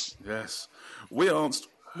 close. Yes. We asked,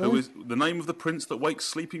 who is the name of the prince that wakes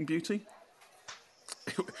Sleeping Beauty?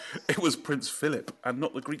 It was Prince Philip, and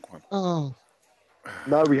not the Greek one. Oh.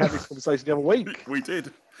 No, we had this conversation the other week. We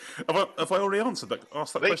did. Have I already asked that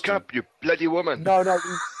question? Wake up, you bloody woman. No. We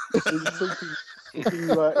were talking, if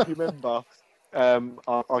you remember,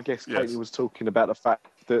 I guess Katie was talking about the fact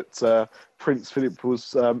that Prince Philip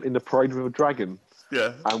was in the parade with a dragon.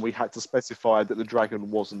 Yeah. And we had to specify that the dragon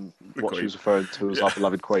wasn't what queen. she was referring to as our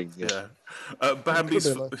beloved queen. Yeah.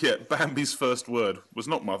 Bambi's first word was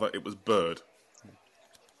not mother, it was bird.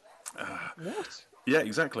 What? Yeah,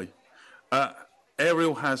 exactly.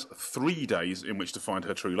 Ariel has 3 days in which to find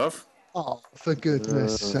her true love. Oh, for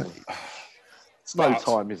goodness sake. It's no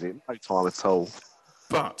time, is it? No time at all.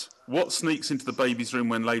 But what sneaks into the baby's room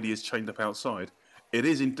when Lady is chained up outside? It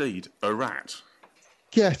is indeed a rat.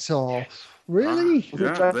 Get off. Really?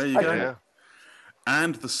 Yeah, there you go. Yeah.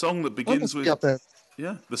 And the song that begins with the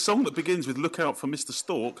song that begins with "Look Out for Mr.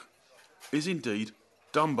 Stork" is indeed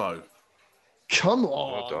Dumbo. Come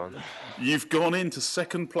on. Well done. You've gone into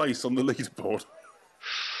second place on the leaderboard.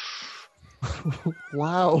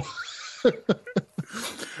 Wow.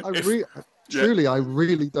 I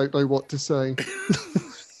really don't know what to say.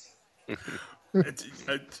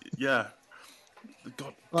 Yeah.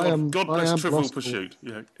 God bless Trivial Pursuit.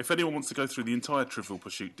 Yeah. If anyone wants to go through the entire Trivial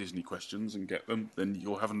Pursuit Disney questions and get them, then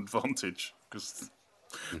you'll have an advantage, because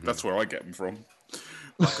that's where I get them from.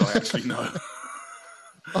 Like I actually know.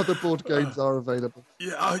 Other board games are available.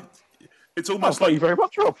 Yeah, it's almost thank you very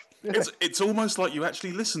much, Rob. Yeah. It's almost like you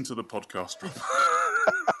actually listen to the podcast,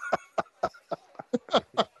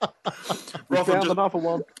 Rob. Another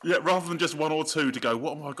one. Yeah, rather than just one or two to go,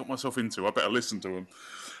 what have I got myself into? I better listen to them.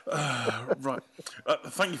 Right.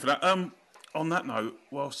 Thank you for that. On that note,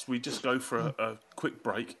 whilst we just go for a quick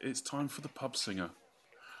break, it's time for the pub singer.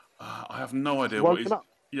 I have no idea what he's...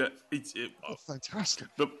 Yeah, fantastic.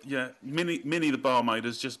 Minnie the barmaid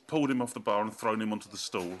has just pulled him off the bar and thrown him onto the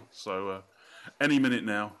stool. So, any minute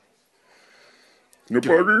now.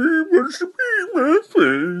 Nobody wants to be my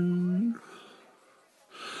friend.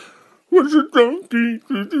 What's a donkey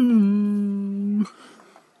to do?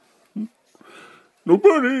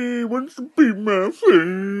 Nobody wants to be my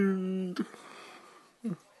friend.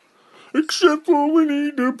 Except for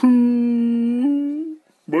Winnie the Pooh.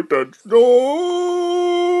 But that's all.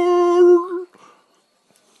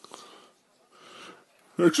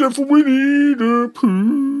 Except for Winnie the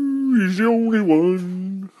Pooh, he's the only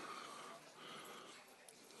one.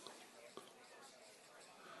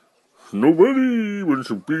 Nobody wants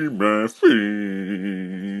to be my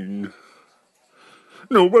friend.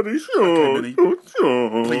 Nobody's sure.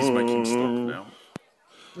 Please make him stop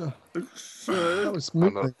now. That was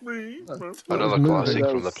moving. Another classic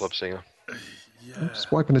from the Club Singer. Yeah. I'm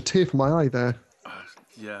just wiping a tear from my eye there.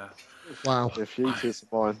 Yeah. Wow. A few tears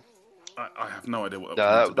of mine. I have no idea what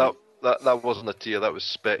that wasn't a tear, that was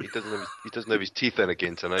spit. He doesn't have his teeth in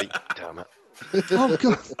again tonight. Damn it. Oh,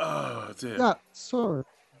 God. Oh, dear. Yeah, sorry.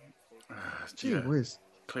 Gee Yeah. whiz.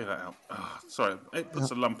 Clear that out. Oh, sorry, it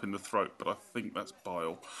puts a lump in the throat, but I think that's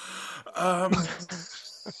bile.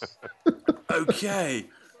 Okay.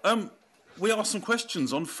 We asked some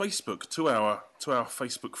questions on Facebook to our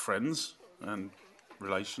Facebook friends and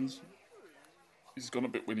relations. He's gone a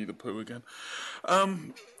bit Winnie the Pooh again.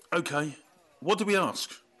 Okay. What did we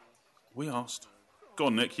ask? We asked. Go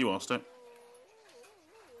on, Nick. You asked it,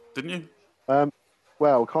 didn't you?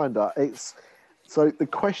 Well, kinda. So the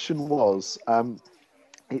question was,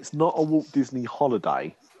 it's not a Walt Disney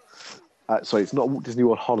holiday. It's not a Walt Disney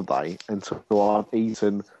World holiday until I've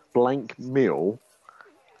eaten blank meal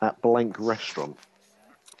at blank restaurant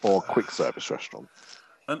or quick service restaurant.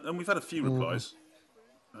 And we've had a few replies.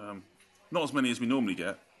 Not as many as we normally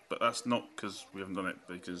get, but that's not because we haven't done it,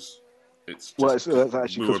 because it's just that's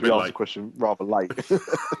actually because we asked the question rather late.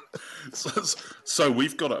 So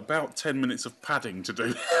we've got about 10 minutes of padding to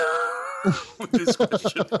do with this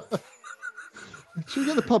question. Should we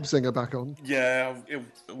get the pub singer back on? Yeah,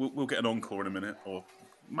 we'll get an encore in a minute, or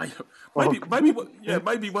maybe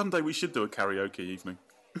one day we should do a karaoke evening.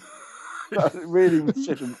 Really, we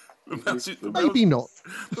shouldn't. Maybe not.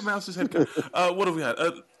 The mouse's head. What have we had?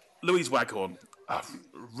 Louise Waghorn,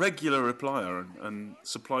 regular replier and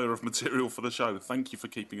supplier of material for the show. Thank you for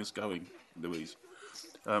keeping us going, Louise.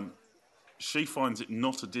 She finds it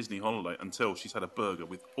not a Disney holiday until she's had a burger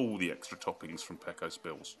with all the extra toppings from Pecos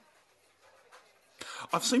Bills.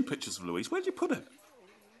 I've seen pictures of Louise. Where'd you put it?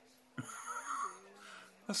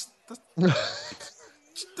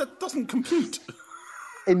 That doesn't compute.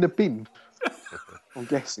 In the bin. I'm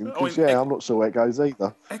guessing. Because, I'm not sure where it goes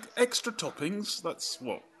either. Extra toppings, that's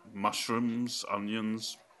what? Mushrooms,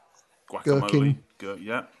 onions, guacamole.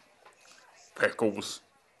 Pickles.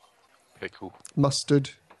 Pickle.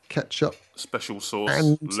 Mustard, ketchup. Special sauce,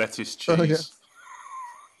 and lettuce, cheese.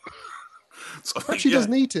 So perhaps she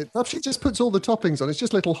doesn't eat it. Perhaps she just puts all the toppings on. It's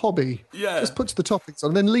just a little hobby. Yeah. Just puts the toppings on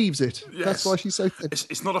and then leaves it. Yes. That's why she's so thin.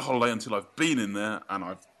 It's not a holiday until I've been in there and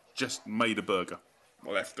I've just made a burger.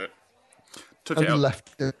 Left it. Took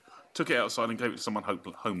it outside and gave it to someone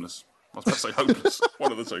homeless. I was about to say hopeless.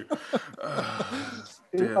 One of the two.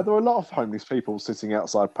 Are there a lot of homeless people sitting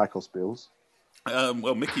outside Pecos Bills?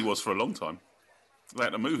 Well, Mickey was for a long time. They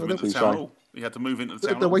had to move him into the town hall. He had to move into the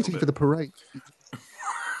town hall. They're waiting for the parade.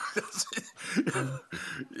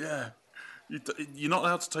 Yeah. You're not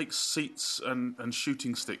allowed to take seats and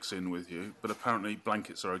shooting sticks in with you, but apparently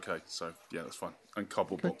blankets are okay. So, yeah, that's fine. And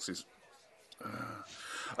cardboard boxes.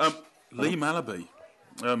 Lee Malaby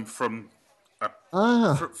from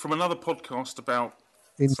another podcast about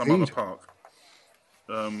some other park.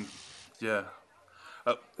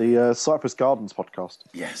 The Cypress Gardens podcast.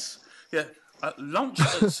 Yes. Yeah.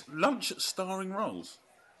 Lunch at Starring Rolls.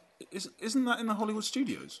 Isn't that in the Hollywood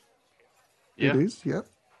Studios? Yeah. It is, yeah.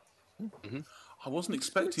 Mm-hmm. I wasn't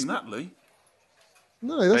expecting that, Lee.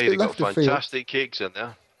 No, that's a bit left of field. Fantastic cakes in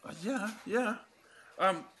there. Yeah.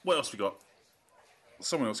 What else we got?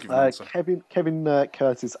 Someone else give an answer. Kevin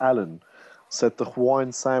Curtis Allen said the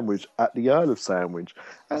Hawaiian sandwich at the Earl of Sandwich.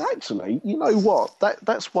 And actually, you know what?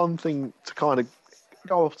 That's one thing to kind of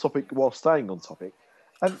go off topic while staying on topic.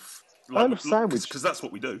 And Earl of Sandwich... Because that's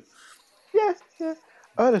what we do. Yeah.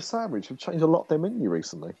 Earl of Sandwich have changed a lot of their menu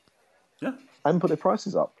recently. Yeah. And put their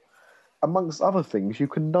prices up. Amongst other things, you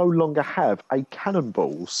can no longer have a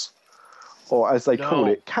cannonballs, or as they call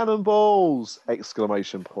it, cannonballs! !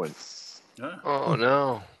 Yeah. Oh,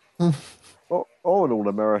 no. Or an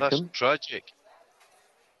all-American. That's tragic.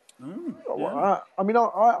 I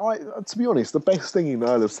to be honest, the best thing in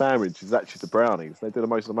Earl of Sandwich is actually the brownies. They do the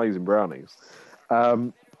most amazing brownies.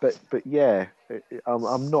 But yeah,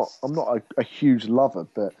 I'm not a huge lover.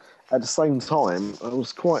 But at the same time, I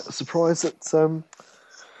was quite surprised that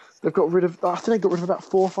they've got rid of. I think they got rid of about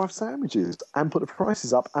 4 or 5 sandwiches and put the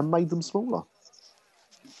prices up and made them smaller.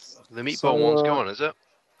 The meatball one's gone, is it?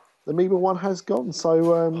 The meatball one has gone.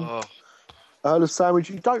 So Earl of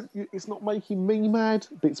Sandwich, it's not making me mad,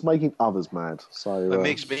 but it's making others mad. So it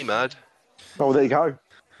makes me mad. Oh, there you go.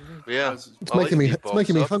 Yeah, it's making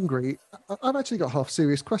me hungry. I've actually got a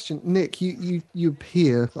half-serious question, Nick. You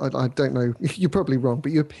appear, I don't know, you're probably wrong,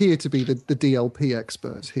 but you appear to be the DLP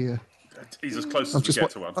expert here. He's as close as we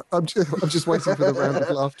get to one. I'm just waiting for the round of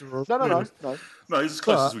laughter. No. He's as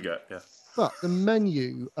close as we get. Yeah. But the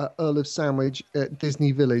menu at Earl of Sandwich at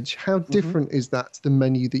Disney Village, how different is that to the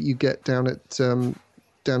menu that you get down at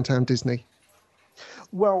Downtown Disney?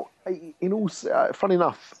 Well, funny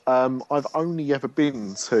enough, I've only ever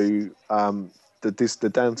been to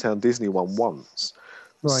the Downtown Disney one once,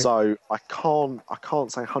 right. So I can't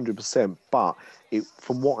say 100%, but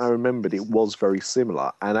from what I remembered, it was very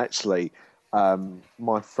similar. And actually,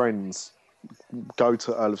 my friends go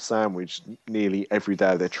to Earl of Sandwich nearly every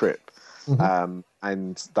day of their trip. Mm-hmm.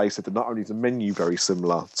 And they said that not only is the menu very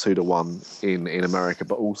similar to the one in America,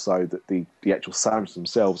 but also that the actual sandwiches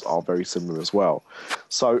themselves are very similar as well.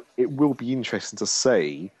 So it will be interesting to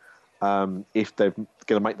see if they're going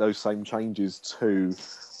to make those same changes to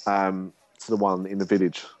the one in the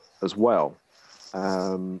village as well.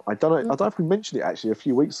 I don't know if we mentioned it actually a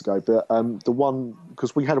few weeks ago, but the one,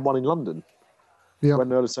 because we had one in London. Yeah.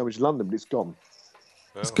 When Earl of Sandwich in London, but it's gone.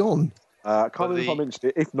 It's gone. I can't remember if I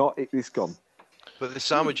mentioned it. If not, it's gone. But the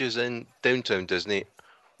sandwiches in Downtown Disney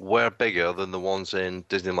were bigger than the ones in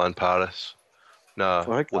Disneyland Paris. Now,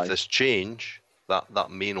 with this change,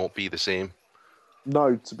 that may not be the same.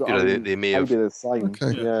 No, they may have be the same.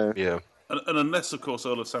 Okay. Yeah. And unless, of course,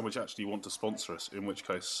 Earl of Sandwich actually want to sponsor us, in which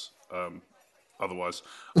case, otherwise,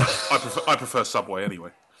 I prefer Subway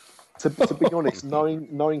anyway. To be honest,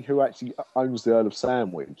 knowing who actually owns the Earl of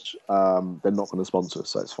Sandwich, they're not going to sponsor us,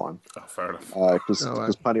 so it's fine. Oh, fair enough.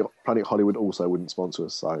 Because Planet Hollywood also wouldn't sponsor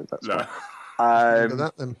us, so that's fine. Look at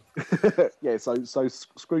that then. Yeah, so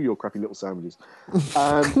screw your crappy little sandwiches.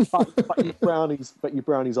 But your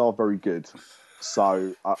brownies are very good.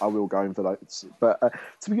 So I will go in for those. But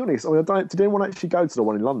to be honest, I mean, did anyone actually go to the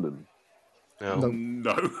one in London?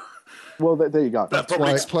 No. Well, there you go. That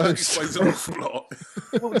probably explains an awful lot.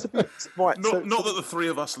 Well, right, not that the three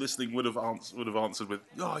of us listening would have answered with,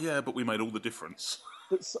 "Oh yeah, but we made all the difference."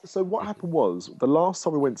 So what happened was the last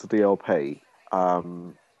time we went to DLP, I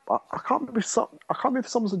can't remember if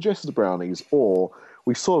someone suggested the brownies or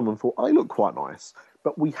we saw them and thought, oh, they look quite nice,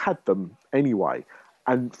 but we had them anyway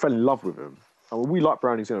and fell in love with them. I mean, we like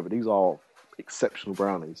brownies anyway, but these are exceptional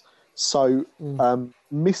brownies. So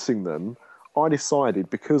missing them, I decided,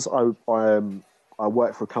 because I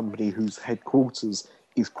work for a company whose headquarters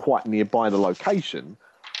is quite nearby the location,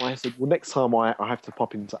 I said, well, next time I have to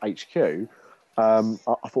pop into HQ, I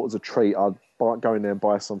thought it was a treat. I'd go in there and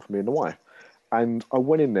buy some for me and the wife. And I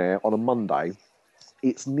went in there on a Monday.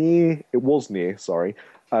 It was near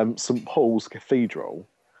St Paul's Cathedral.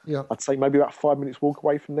 Yeah. I'd say maybe about 5 minutes walk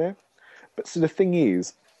away from there. But so the thing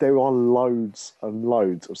is, there are loads and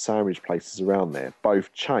loads of sandwich places around there,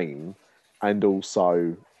 both chain and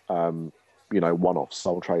also, one-off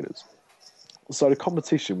sole traders. So the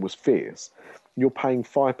competition was fierce. You're paying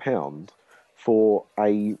 £5 for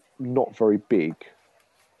a not very big,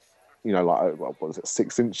 what was it,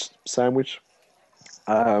 6-inch sandwich?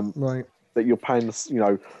 Right. That you're paying,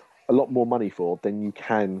 a lot more money for than you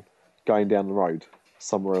can going down the road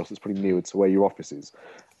somewhere else that's pretty nearer to where your office is.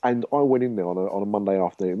 And I went in there on a Monday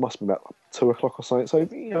afternoon. It must have been about 2 o'clock or something.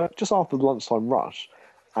 So, just after the lunchtime rush,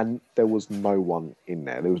 and there was no one in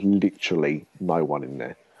there. There was literally no one in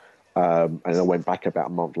there. And I went back about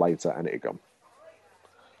a month later, and it had gone.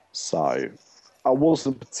 So I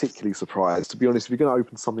wasn't particularly surprised. To be honest, if you're going to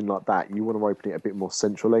open something like that, you want to open it a bit more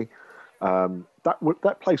centrally.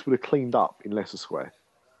 That place would have cleaned up in Leicester Square.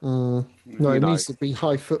 No, it needs to be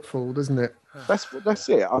high footfall, doesn't it? That's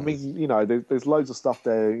it. I mean, there's loads of stuff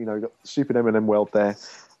there. You've got stupid M&M World there,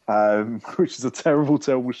 which is a terrible,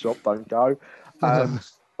 terrible shop. Don't go.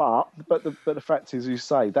 But the fact is, you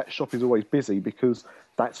say that shop is always busy because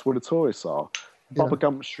that's where the tourists are. Yeah. Bubba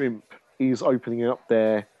Gump Shrimp is opening up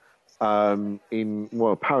there in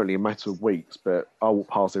apparently a matter of weeks. But I walked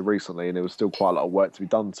past it recently, and there was still quite a lot of work to be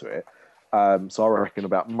done to it. So I reckon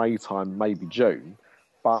about May time, maybe June.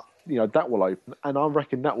 But, that will open, and I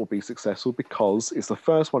reckon that will be successful because it's the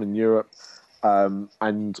first one in Europe,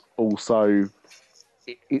 and also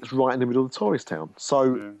it's right in the middle of the tourist town.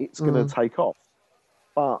 So it's going to take off.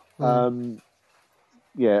 But, Earl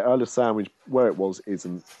of Sandwich, where it was,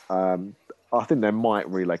 isn't. I think they might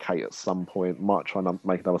relocate at some point, might try and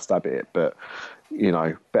make another stab at it, but,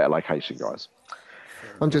 better location, guys.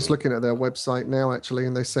 I'm just looking at their website now, actually,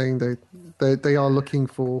 and they're saying they are looking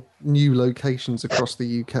for new locations across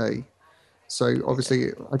the UK. So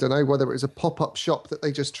obviously, I don't know whether it was a pop-up shop that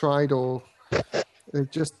they just tried or they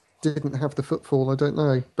just didn't have the footfall. I don't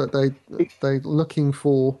know, but they're looking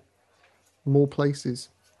for more places.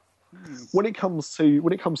 When it comes to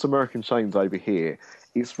American chains over here,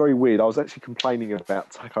 it's very weird. I was actually complaining about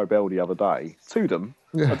Taco Bell the other day to them.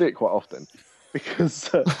 Yeah. I do it quite often. Because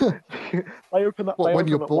they open up. When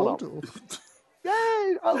you're bored?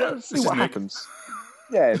 Yeah, I'll see what happens.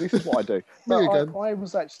 Yeah, this is what I do. I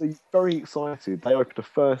was actually very excited. They opened the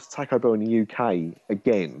first Taco Bell in the UK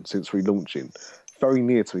again since relaunching, very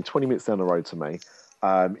near to me, 20 minutes down the road to me,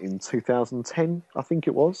 in 2010, I think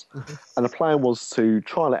it was. Mm-hmm. And the plan was to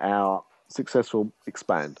trial it out, successful,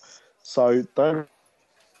 expand. So they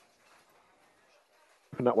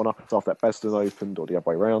opened that one up after that Beston opened, or the other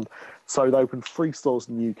way around. So they opened 3 stores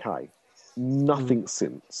in the UK. Nothing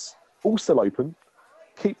since. All still open.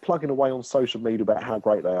 Keep plugging away on social media about how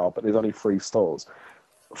great they are, but there's only 3 stores.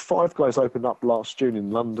 Five Guys opened up last June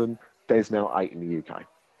in London. There's now 8 in the UK.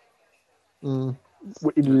 In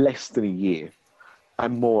less than a year.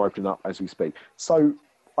 And more opening up as we speak. So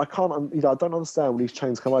I can't, I don't understand when these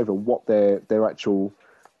chains come over what their actual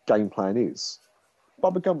game plan is.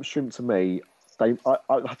 Bubba Gump Shrimp, to me, I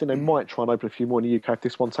think they might try and open a few more in the UK if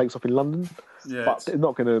this one takes off in London. Yeah, but they're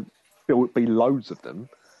not going to be loads of them.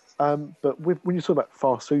 But when you talk about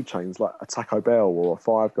fast food chains like a Taco Bell or a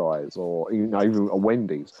Five Guys or even a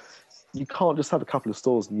Wendy's, you can't just have a couple of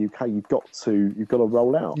stores in the UK. You've got to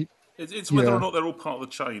roll out. It's whether or not they're all part of the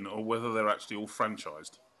chain or whether they're actually all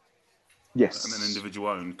franchised. Yes. And then individual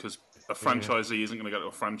owned, because a franchisee isn't going to go to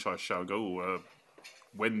a franchise show and go,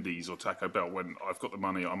 Wendy's or Taco Bell, when I've got the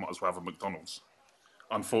money, I might as well have a McDonald's.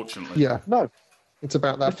 Unfortunately. Yeah. No. It's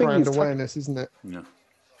about that brand awareness, isn't it? Yeah.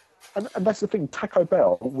 And that's the thing. Taco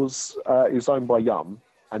Bell is owned by Yum,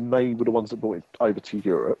 and they were the ones that brought it over to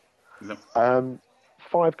Europe. No.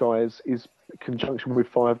 Five Guys is conjunction with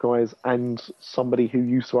Five Guys and somebody who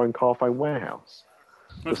used to own Carphone Warehouse,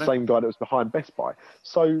 the same guy that was behind Best Buy.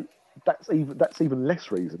 So that's even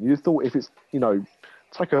less reason. You thought if it's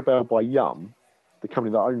Taco Bell by Yum, the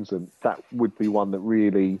company that owns them, that would be one that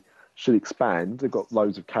really should expand. They've got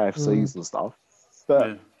loads of KFCs and stuff,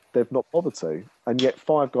 but they've not bothered to. And yet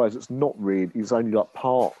Five Guys, it's not really, is only like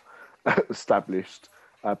part established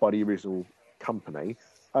by the original company.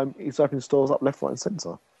 It's opening stores up left, right, and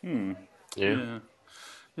centre. Yeah.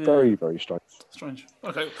 Very, very strange.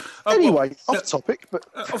 Okay. Anyway, off topic, but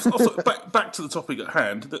back to the topic at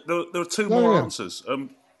hand. There are two more answers. The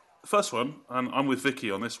first one, and I'm with Vicky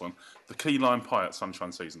on this one: the key lime pie at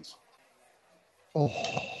Sunshine Seasons. Oh,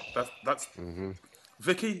 that's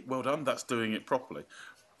Vicky. Well done. That's doing it properly.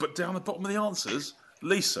 But down the bottom of the answers,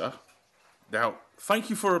 Lisa. Now, thank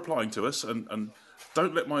you for replying to us, and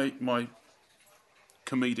don't let my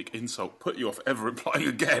comedic insult put you off ever replying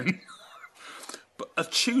again. But a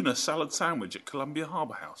tuna salad sandwich at Columbia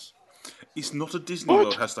Harbour House. It's not a Disney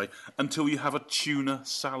World hashtag until you have a tuna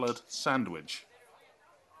salad sandwich.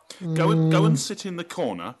 Go and sit in the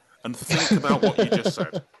corner and think about what you just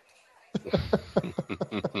said.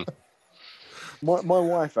 My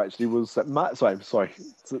wife actually was sorry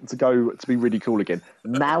to be really cool again.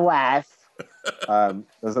 My wife.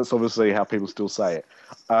 That's obviously how people still say it.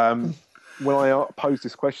 When I posed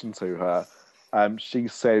this question to her, she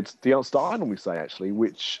said the answer that I normally say, actually,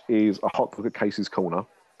 which is a hot dog at Casey's Corner.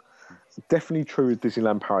 Definitely true with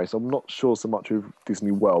Disneyland Paris. I'm not sure so much with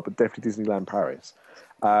Disney World, but definitely Disneyland Paris.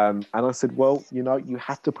 And I said, well, you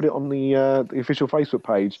have to put it on the official Facebook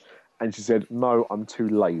page. And she said, no, I'm too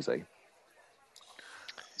lazy.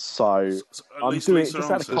 So I'm doing it just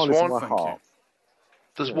out of kindness of my heart.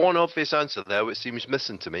 There's one obvious answer there which seems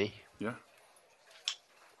missing to me. Yeah.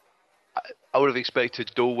 I would have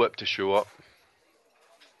expected Dole Whip to show up.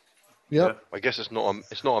 Yep. I guess it's not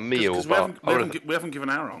a meal, but we haven't given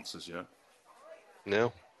our answers yet.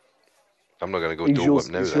 No. I'm not going to go Dole Whip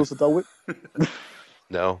now. Is yours a Dole Whip?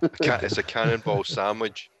 No, it's a cannonball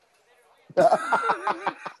sandwich. With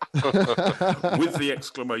the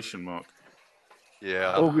exclamation mark.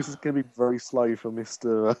 Yeah. August is going to be very slow for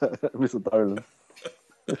Mr. Dolan.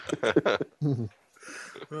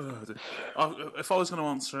 If I was going to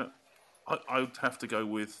answer it, I would have to go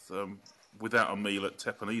with without a meal at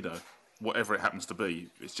Tepanido, whatever it happens to be.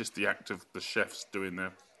 It's just the act of the chefs doing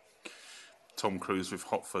their Tom Cruise with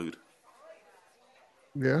hot food.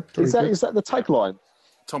 Yeah. Is that the tagline?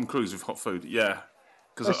 Tom Cruise with hot food, yeah.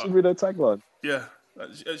 That should be their tagline. Yeah,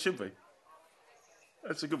 it should be.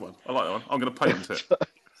 That's a good one. I like that one. I'm going to patent it.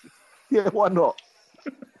 Yeah, why not?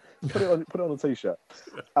 Put it on a t-shirt.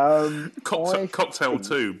 Cocktail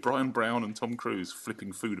 2, Brian Brown and Tom Cruise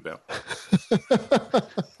flipping food about.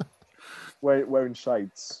 Wearing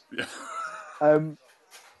shades. Yeah.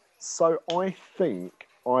 So I think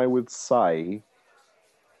I would say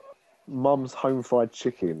Mum's Home Fried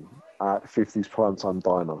Chicken at 50s Primetime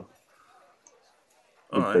Diner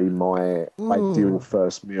would be my ideal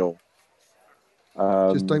first meal.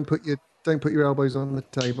 Just don't put your elbows on the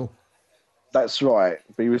table. That's right.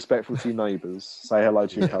 Be respectful to your neighbours. Say hello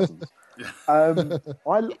to your cousins. I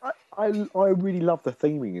really love the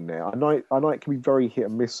theming in there. I know it can be very hit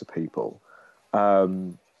and miss for people.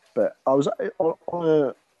 But I was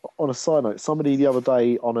on a side note. Somebody the other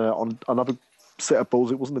day on another set of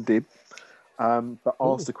balls. It wasn't a dib, but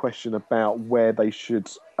asked a question about where they should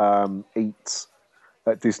eat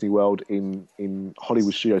at Disney World in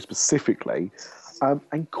Hollywood Studios specifically,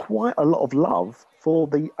 and quite a lot of love for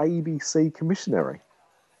the ABC commissionary.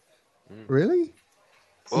 Really?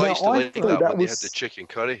 Well, I used to like that when they had the chicken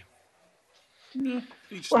curry. Yeah,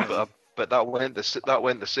 but that went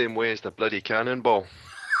the same way as the bloody cannonball.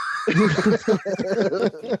 Oh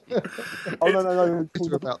no!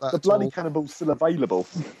 The bloody cannonball's still available.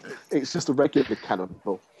 It's just a regular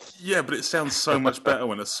cannonball. Yeah, but it sounds so much better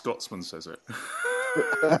when a Scotsman says it.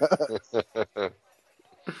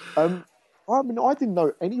 I mean, I didn't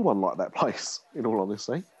know anyone like that place, in all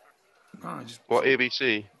honesty. No, What,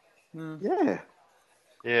 ABC? Yeah.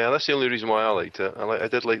 Yeah, that's the only reason why I liked it. I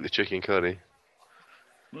did like the chicken curry.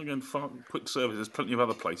 Again, quick service. There's plenty of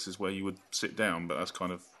other places where you would sit down, but that's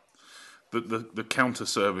kind of the counter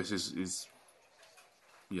service is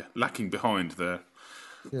lacking behind their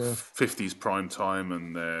 50s prime time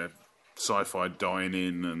and their sci-fi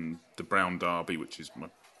dine-in and the Brown Derby, which is my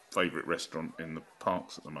favourite restaurant in the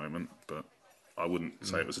parks at the moment. But I wouldn't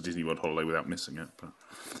say it was a Disney World holiday without missing it. But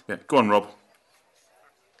yeah, go on, Rob.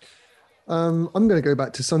 I'm going to go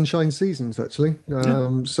back to Sunshine Seasons, actually.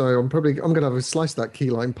 So I'm going to have a slice of that key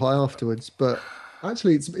lime pie afterwards. But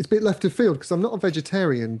Actually, it's a bit left of field because I'm not a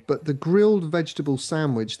vegetarian, but the grilled vegetable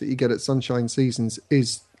sandwich that you get at Sunshine Seasons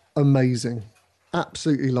is amazing.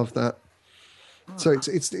 Absolutely love that. So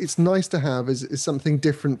it's nice to have as something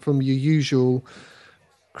different from your usual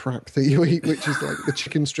crap that you eat, which is like the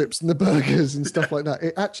chicken strips and the burgers and stuff like that.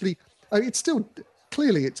 It actually, it's still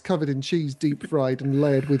clearly it's covered in cheese, deep fried and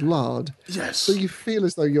layered with lard. Yes. So you feel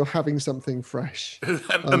as though you're having something fresh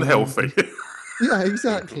and healthy. Yeah,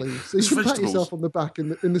 exactly. So you can pat vegetables. yourself on the back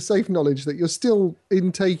in the safe knowledge that you're still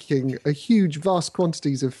intaking a huge, vast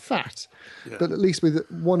quantities of fat, but at least with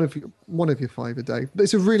one of your 5 a day. But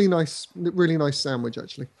it's a really nice sandwich,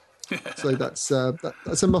 actually. So that's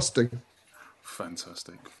a must do.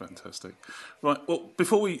 Fantastic. Right, well,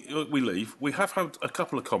 before we leave, we have had a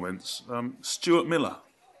couple of comments. Stuart Miller,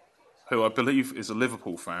 who I believe is a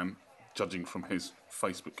Liverpool fan, judging from his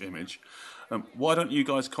Facebook image. Why don't you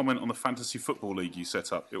guys comment on the Fantasy Football League you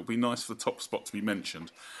set up? It would be nice for the top spot to be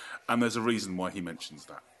mentioned. And there's a reason why he mentions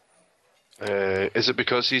that. Is it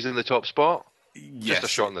because he's in the top spot? Yes. Just a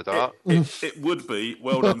shot in the dark? It would be.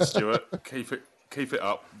 Well done, Stuart. Keep it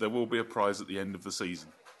up. There will be a prize at the end of the season.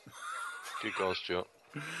 Good goal, Stuart.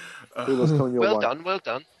 Well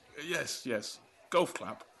done. Yes. Golf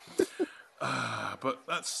clap. But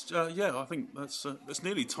that's, I think that's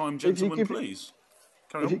nearly time, gentlemen, please.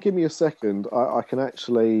 If you give me a second, I can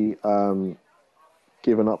actually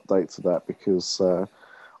give an update to that because I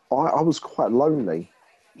was quite lonely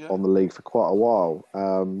on the league for quite a while.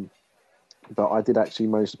 But I did actually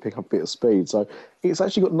manage to pick up a bit of speed. So it's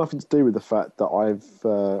actually got nothing to do with the fact that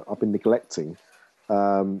I've been neglecting.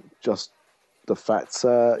 Just the fact,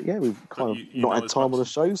 we've kind of not had time on the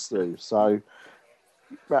shows through. So,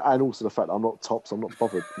 and also the fact that I'm not top, so I'm not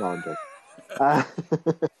bothered. No, I'm joking.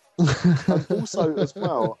 And also, as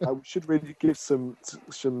well, I should really give some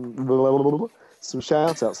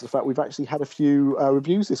shout outs to the fact we've actually had a few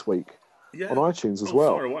reviews this week on iTunes as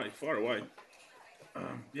well. Far away.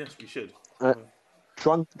 Yes, we should.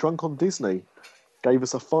 Drunk on Disney gave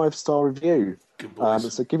us a 5-star review. Good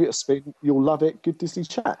boys. So give it a spin. You'll love it. Good Disney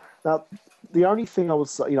chat. Now, the only thing I would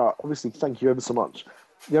say, obviously, thank you ever so much.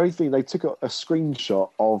 The only thing, they took a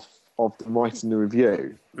screenshot of them writing the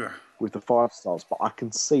review with the 5 stars, but I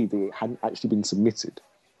can see that it hadn't actually been submitted.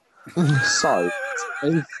 So,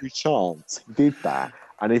 every chance he did that,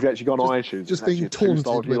 and if you actually got on iTunes, just being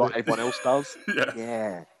taunted with like everyone else does.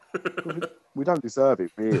 Yeah. We don't deserve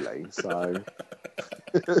it, really. So,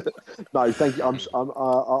 no, thank you. I'm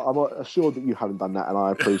assured that you haven't done that, and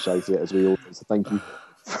I appreciate it as we all do. So, thank you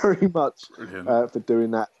very much for doing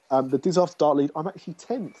that. The Diz After Dark lead, I'm actually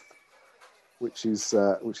 10th, which is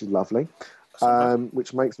lovely.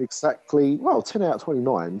 Which makes me exactly 10 out of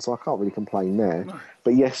 29, so I can't really complain there. No.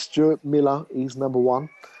 But yes, Stuart Miller is number 1.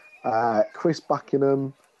 Chris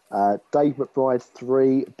Buckingham, Dave McBride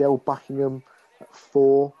 3, Del Buckingham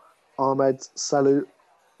 4, Ahmed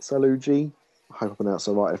Saluji. I hope I pronounced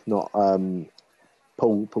that right. If not,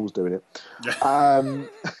 Paul's doing it.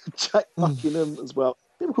 Jack Buckingham as well.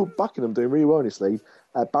 People called Buckingham doing really well in this league.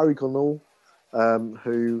 Barry Connell.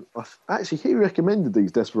 Who he recommended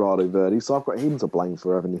these Desperado Verdi, so I've got him to blame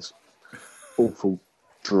for having this awful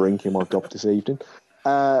drink in my gob this evening.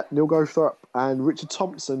 Neil Gothrup and Richard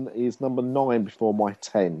Thompson is number 9 before my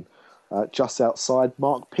 10, just outside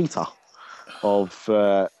Mark Peter of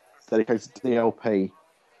dedicated DLP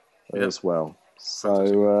as well.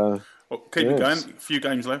 So keep it going. A few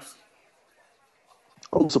games left.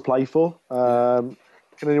 All to play for. Can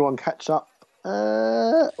anyone catch up?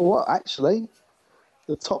 Well, actually,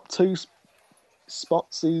 the top 2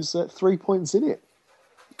 spots is 3 points in it.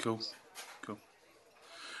 Cool.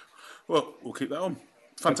 Well, we'll keep that on.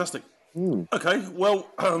 Fantastic. Okay, well,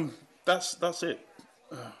 that's it.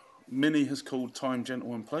 Minnie has called time,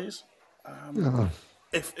 gentlemen, please.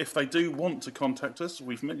 If they do want to contact us,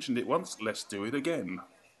 we've mentioned it once, let's do it again.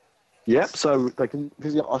 Yep, so they can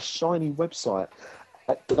visit our shiny website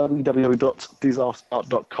at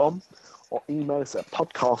www.disafterdark.com or email us at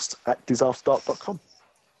podcast@disafterdark.com.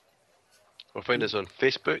 Or find us on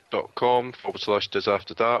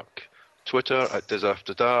facebook.com/disafterdark, Twitter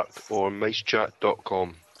 @disafterdark, or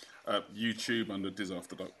macechat.com. YouTube under Diz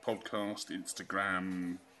After Dark Podcast,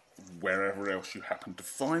 Instagram, wherever else you happen to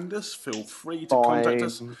find us, feel free to contact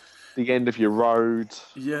us. The end of your road.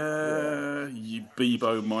 Yeah. You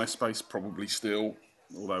Bebo, MySpace, probably still,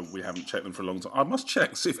 although we haven't checked them for a long time. I must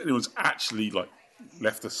check, see if anyone's actually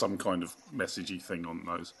left us some kind of messagey thing on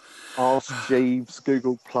those. Ask Jeeves,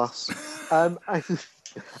 Google Plus. And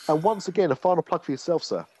once again, a final plug for yourself,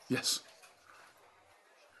 sir. Yes.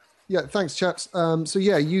 Yeah, thanks, chaps.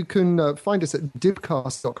 You can find us at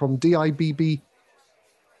dibcast.com,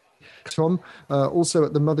 Tom, also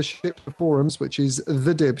at the Mothership forums, which is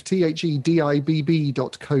thedib, thedibb.co.uk.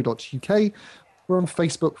 We're on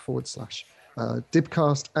Facebook /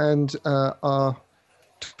 Dibcast, and our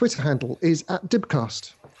Twitter handle is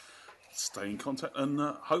 @Dibcast. Stay in contact, and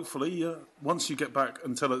hopefully, once you get back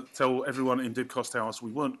and tell everyone in Dibcast House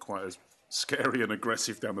we weren't quite as scary and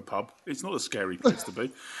aggressive down the pub. It's not a scary place to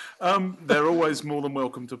be. They're always more than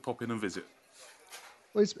welcome to pop in and visit.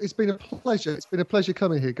 Well, it's been a pleasure. It's been a pleasure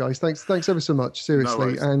coming here, guys. Thanks ever so much,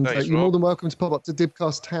 seriously. No and Thanks, you're more Rob. than welcome to pop up to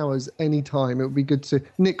Dibcast Towers anytime. It would be good to...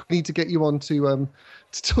 Nick, we need to get you on to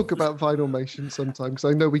talk about Vinylmation sometime, because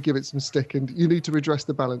I know we give it some stick, and you need to redress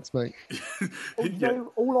the balance, mate. You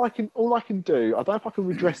know, all I can do, I don't know if I can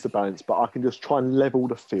redress the balance, but I can just try and level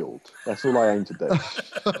the field. That's all I aim to do.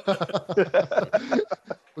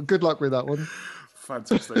 Well, good luck with that one.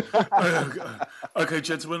 Fantastic. Okay,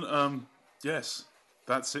 gentlemen. Yes,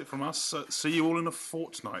 that's it from us. See you all in a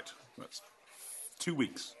fortnight. That's 2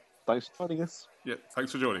 weeks. Thanks for joining us. Yeah,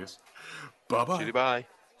 thanks for joining us. Bye-bye. Bye.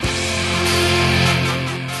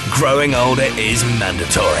 Growing older is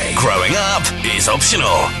mandatory. Growing up is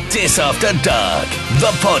optional. Dis After Dark,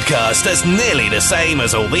 the podcast that's nearly the same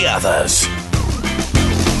as all the others.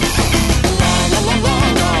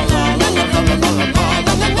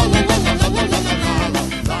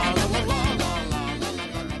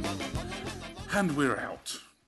 And we're out.